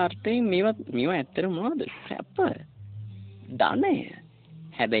පරිසමාප්ත අර්ථයෙන් මේවා ඇත්තටම මොනවද? සැප. ධනය.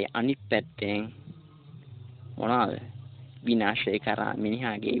 හැබැයි අනිත් පැත්තෙන් මොනවාද? විනාශය කරා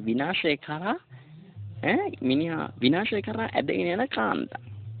මිනිහාගේ විනාශය කරා මිනිහා විනාශය කරා ඇදගෙන යන කාන්ත.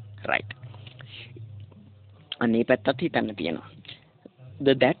 රයිට්. අනේ පැත්තත් හිතන්න තියෙනවා.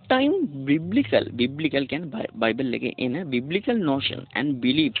 That time biblical කියන්නේ Bible එකේ එන biblical notion and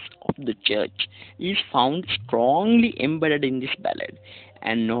beliefs of the church is found strongly embedded in this ballad,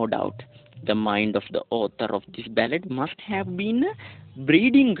 and no doubt the mind of the author of this ballad must have been a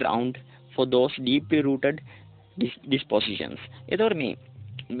breeding ground for those deeply rooted dispositions. එතකොට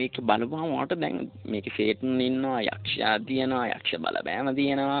මේක බලපුවම වට දැන් මේක සේටන් ඉන්නවා, යක්ෂයා තියෙනවා, යක්ෂ බලපෑම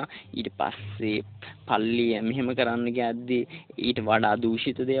තියෙනවා. ඊට පස්සේ පල්ලිය මෙහෙම කරන්න ගියද්දී ඊට වඩා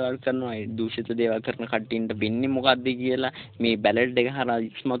දූෂිත දේවල් කරනවා. ඒ දූෂිත දේවල් කරන කට්ටියට වෙන්නේ මොකද්ද කියලා මේ බැලඩ් එක හරහා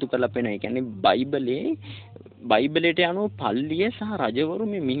ඉස්මතු කරලා පෙන්නන. ඒ කියන්නේ බයිබලයට අනුව පල්ලිය සහ රජවරු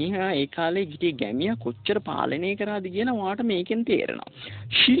මේ මිනිහා ඒ කාලේ හිටිය ගැමියා කොච්චර පාලනය කරාද කියලා වාට මේකෙන් තේරෙනවා.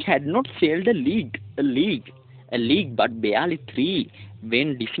 She had not sailed a league but barely 3 when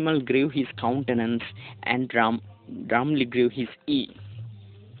dismal grew his countenance and drumly grew his ear.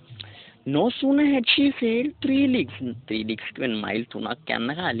 No sooner had she sailed 3 leagues when mile 3ක්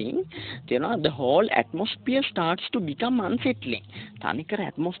යන කලින් තේනවා the whole atmosphere starts to become unsettling. තනිකර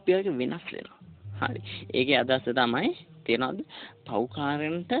atmosphere එක වෙනස් වෙනවා. හරි. ඒකේ අදහස තමයි තේනවද?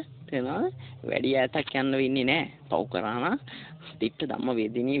 පව්කාරයන්ට තේනවද? වැඩි ඈතක් යන්න වෙන්නේ නැහැ. පව් කරාම දිට්ඨ ධම්ම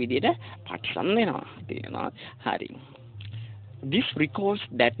වේදිනී විදියට පටසම් වෙනවා. තේනවද? හරි. This recalls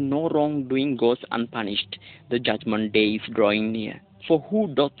that no wrongdoing goes unpunished. The judgment day is drawing near. For who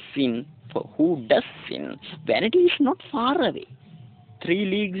does sin? Vanity is not far away. 3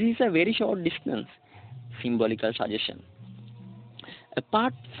 leagues is a very short distance. Symbolical suggestion.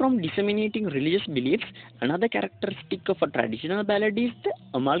 Apart from disseminating religious beliefs, another characteristic of a traditional ballad is the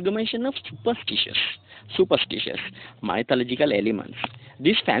amalgamation of superstitious mythological elements.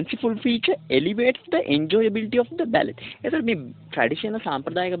 This fanciful feature elevates the enjoyability of the ballad. එතකොට මේ traditional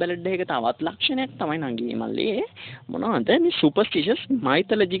සාම්ප්‍රදායික ballad එකක තවත් ලක්ෂණයක් තමයි නංගී මල්ලේ මොනවද මේ superstitious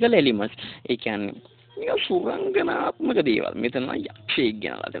mythological elements. ඒ කියන්නේ මේක සුරංගනාත්මක දේවල්. මෙතන යක්ෂයෙක්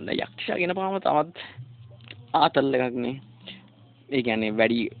ගැනලා දැන් යක්ෂයා ගැන පාම තවත් ආතල් එකක් නේ. ඒ කියන්නේ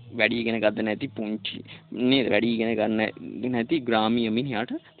වැඩි ඉගෙන ගන්න නැති පුංචි නේද වැඩි ඉගෙන ගන්න නැති ග්‍රාමීය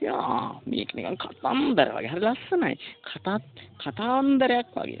මිනිහට මේක නිකන් කතන්දර වගේ හරි ලස්සනයි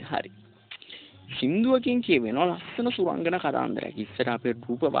කතාන්දරයක් වගේ හරි සින්දුවකින් කියවෙනවා ලස්සන සුරංගන කතාන්දරයක් ඉස්සර අපේ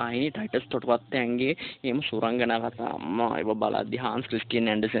රූප වාහිනියේ ටයිටස් තොටපත්තයන්ගේ එහෙම සුරංගන කතා අම්මා ඒව බලද්දි හාන්ස් ක්‍රිස්ටියන්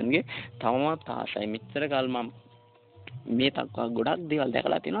ඇන්ඩර්සන්ගේ තවමත් ආසයි මෙච්චර කල් මම මේ තක්වා ගොඩක් දේවල්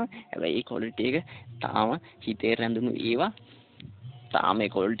දැකලා තිනවා හැබැයි ඒ ක්වොලිටි එක තාම හිතේ රැඳුණු ඒවා තාම ඒ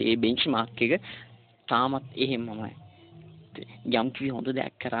ක්වොලිටි ඒ බෙන්ච්මාර්ක් එක තාමත් එහෙමමයි. යම් කිසි හොඳ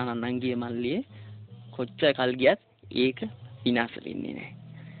දෙයක් කරා නම් ගියේ මල්ලියේ කොච්චර කල් ගියත් ඒක විනාශ වෙන්නේ නැහැ.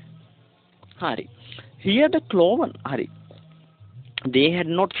 හරි. Here the Cloven හරි. They had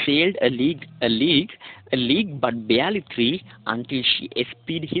not sailed a league but barely 3 until she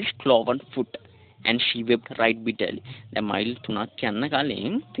espied his cloven foot and she wept right bitterly. දැන් මයිල් 3ක් යන්න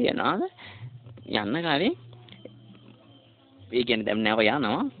කලින් තියනවාද? යන්න කලින් ඒ කියන්නේ දැන් නැව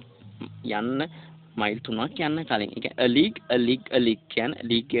යනවා යන්න මයිල් 3ක් යන්න කලින් ඒ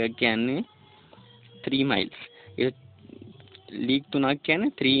කියන්නේ 3 miles ඒ ලීග් 3ක්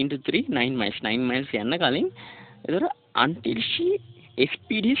කියන්නේ 3 into 3 9 miles 9 miles යන්න කලින් ඒතර until she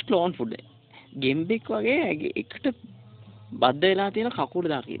espied his cloven foot ගෙම්බෙක් වගේ එකට බද්ධ වෙලා තියෙන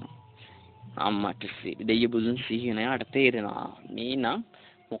කකුල දකිනවා අම්මට දෙය බුදුන් සිහින යාට තේරෙනවා මේ නම්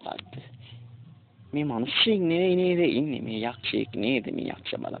මොකක්ද මේ මිනිස්සෙක් නෙවෙයි නේද ඉන්නේ මේ යක්ෂයෙක් නේද මේ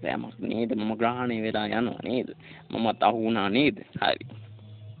යක්ෂ බලපෑමක් නේද මම ග්‍රහණය වෙලා යනවා නේද මමත් අහු වුණා නේද හරි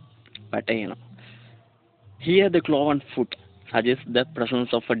වැටෙනවා here the cloven foot suggests the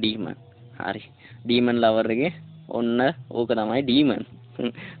presence of a demon හරි. ඩීමන් ලවර් එකේ ඔන්න ඕක තමයි ඩීමන්.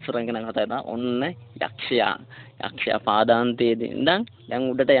 සුරංගන කතා කරනවා ඔන්න යක්ෂයා. යක්ෂයා පාදාන්තයේ ඉඳන් දැන්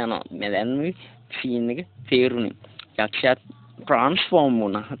උඩට යනවා. මේ දැන් මේ සීන් එක තේරුණේ. යක්ෂයා ට්‍රාන්ස්ෆෝම්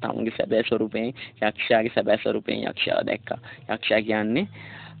වුණා. තමුන්ගේ සැබෑ ස්වරූපයෙන් යක්ෂයාගේ සැබෑ ස්වරූපයෙන් යක්ෂයා දැක්කා. යක්ෂයා කියන්නේ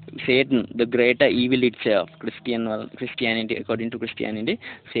Satan, the greater evil itself. Christianity, according to Christianity,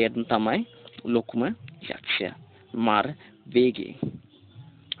 Satan තමයි ලොකුම යක්ෂයා. මාර වේගේ.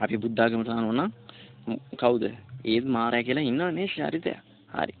 අපි බුද්ධාගමට යනවා නම් කවුද? ඒත් මාරයා කියලා ඉන්නවනේ චරිතය.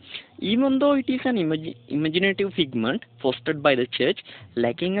 හරි. Even though it is an imaginative figment fostered by the church,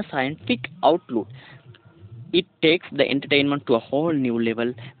 lacking a scientific outlook, it takes the entertainment to a whole new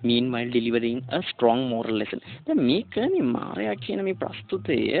level, meanwhile delivering a strong moral lesson. දැන් මේක මේ මාරයා කියන මේ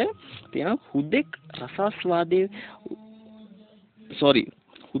ප්‍රස්තුතය තියෙන හුදෙක් රසාස්වාදයේ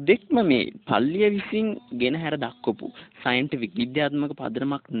හුදෙක්ම මේ පල්ලිය විසින් ගෙන හැර දක්වපු සයන්ටිෆික් විද්‍යාත්මක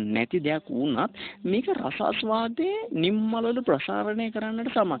පදනමක් නැති දෙයක් වුණත් මේක රසාස්වාදයේ නිම්මලවල ප්‍රසාරණය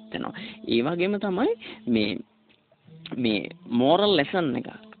කරන්නට සමත් වෙනවා. ඒ වගේම තමයි මේ moral lesson එක.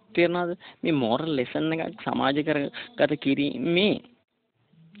 තේරෙනවද? මේ moral lesson එකක් සමාජගත කිරීමේ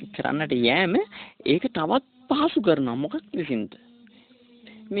කරන්නට යෑම ඒක තවත් පහසු කරනවා. මොකක් විසින්ද?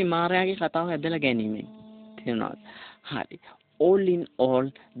 මේ මායාවේ කතාව ඇදලා ගැනීමෙන්. තේරෙනවද? හරි. All in all,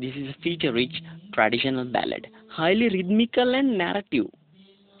 this is a feature-rich traditional ballad, highly rhythmical and narrative,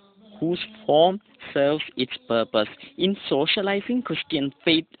 whose form serves its purpose in socializing Christian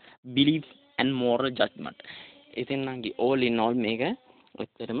faith, belief, and moral judgment. ඉතින් නම් all in all මේක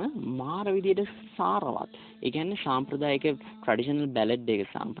ඔච්චරම මාර විදියට සාරවත්. ඒ කියන්නේ සාම්ප්‍රදායික ට්‍රැඩිෂනල් බැලඩ් එක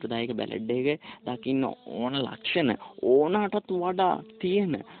සාම්ප්‍රදායික බැලඩ් එක දකින්න ඕන ලක්ෂණ ඕනටත් වඩා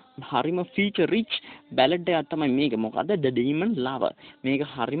තියෙන හරිම ෆීචර් රිච් බැලඩ් එකක් තමයි මේක. මොකද ද ඩීමන් ලවර්. මේක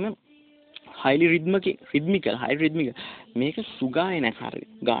හරිම highly rhythmical මේක සුගායනා හරි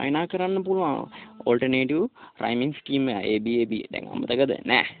ගායනා කරන්න පුළුවන් alternative rhyming scheme ABAB දැන් අමතකද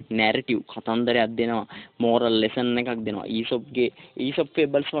නෑ narrative කතන්දරයක් දෙනවා moral lesson එකක් දෙනවා ඊසොප්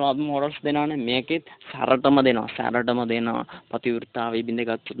fables වල morals දෙනවනේ මේකෙත් සරටම දෙනවා පතිවෘත්තාවේ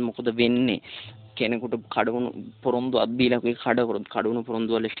බින්දගත්තොත් මොකද වෙන්නේ කෙනෙකුට කඩවුණු පොරොන්දුවක් දීලා කඩවුණු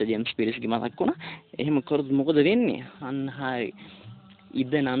පොරොන්දුව ලෙස්ටර් ජේම්ස් පීරිස්ගේ මතක් වුණා එහෙම කරොත් මොකද වෙන්නේ අන්න හරි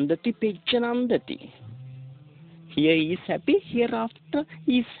ඉද නන්දති පෙච්ච නන්දති here is happy hereafter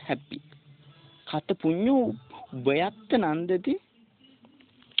is happy කත පුඤ්ඤෝ උබයත්ත නන්දති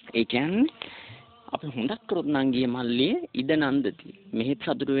ඒ කියන්නේ අපි හොඳක් කරොත් නම් ගියේ මල්ලියේ ඉද නන්දති මෙහෙත්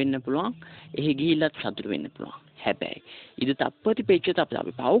සතුටු වෙන්න පුළුවන් එහෙ ගිහිල්ලත් සතුටු වෙන්න පුළුවන් හැබැයි ඉද තප්පති පෙච්ච තප්පති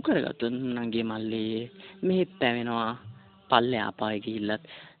අපි පව් කරගත්තොත් නම් ගියේ මල්ලියේ මෙහෙත් පැවෙනවා පල්ලේ ආපාය ගිහිල්ලත්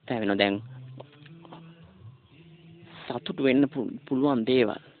පැවෙනවා දැන් සතුටු වෙන්න පුළුවන්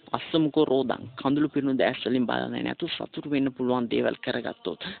දේවල් අස්සමුකෝ රෝදන් කඳුළු පිරුණු දැස් වලින් බලන්නේ නැතු සතුටු වෙන්න පුළුවන් දේවල්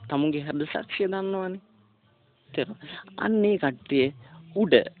කරගත්තොත් තමුන්ගේ හෘද සාක්ෂිය දන්නවනේ තේරුණා අන්නේ කට්ටිය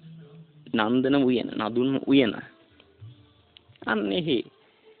උඩ නන්දන උයන නදුන් උයන අන්නේ හේ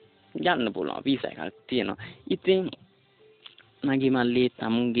යන්න පුළුවන් වීසා එකක් තියෙනවා ඉතින් නගී මල්ලී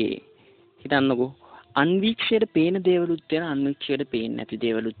තමුන්ගේ හිතන්නකෝ අන්වීක්ෂයට පේන දේවලුත් තියෙනවා අන්වීක්ෂයට පේන්නේ නැති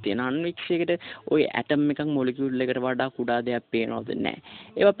දේවලුත් තියෙනවා අන්වීක්ෂයකට ওই ඇටම් එකක් මොලිකියුල් එකට වඩා කුඩා දෙයක් පේනවද නැහැ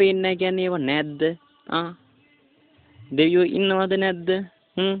ඒවා පේන්නේ නැහැ කියන්නේ ඒවා නැද්ද දෙවියෝ ඉන්නවද නැද්ද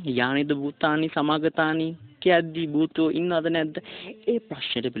යානිද භූතානි සමාගතානි කියද්දි භූතෝ ඉන්නවද නැද්ද ඒ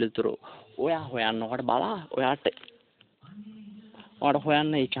ප්‍රශ්නෙට පිළිතුර ඔයා හොයන්නකොට බලා ඔයාට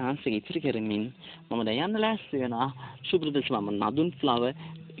හොයන්න ඒ chance එක ඉතිරි කරමින් මම දැන් යන්න ලෑස්ති වෙනවා සුබ්‍රදස් මම නදුන් ෆ්ලවර්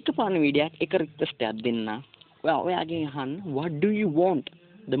එකපාරන වීඩියෝක් එක රික්වෙස්ට් එකක් දෙන්න. ඔයාගෙන් අහන්න what do you want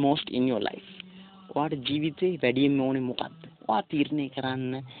the most in your life? ඔයාට ජීවිතේ වැඩිම ඕනේ මොකක්ද? ඔයා තීරණය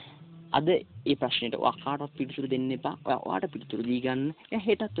කරන්න. අද මේ ප්‍රශ්නෙට ඔයා කාටවත් පිළිතුරු දෙන්න එපා. ඔයාට පිළිතුරු දී ගන්න. එයා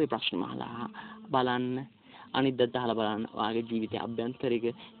හෙටත් ওই ප්‍රශ්න අහලා බලන්න. අනිද්දාත් අහලා බලන්න. ඔයාගේ ජීවිතයේ අභ්‍යන්තරික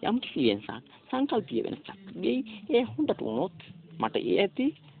යම් කිසි වෙනසක් සංකල්පීය වෙනසක්. ඒ හොඳට වුණොත් මට ඒ ඇති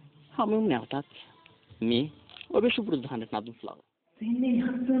හැමෝම නැවතත් මේ ඔබේ සුපුරුදු හඬ Nadun flower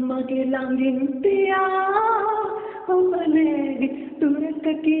Senehas mage langin tiya omane turak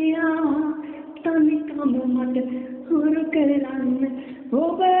kiya tani kam mat huru karan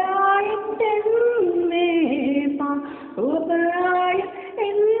obaay enne pa obaay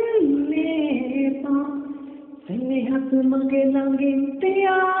enne pa Senehas mage langin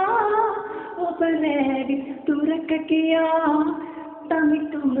tiya omane turak kiya tani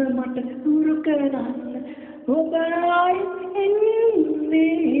kam mat huru karan obaay enne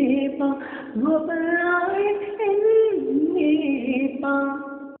pa obaay enne pa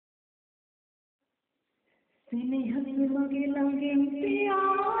senehas mage langin piya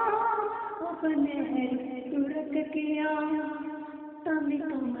apne turak kiya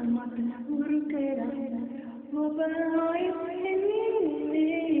තනිකම මට හුරු කරන්න ඔබ ආයෙත් එන්නේ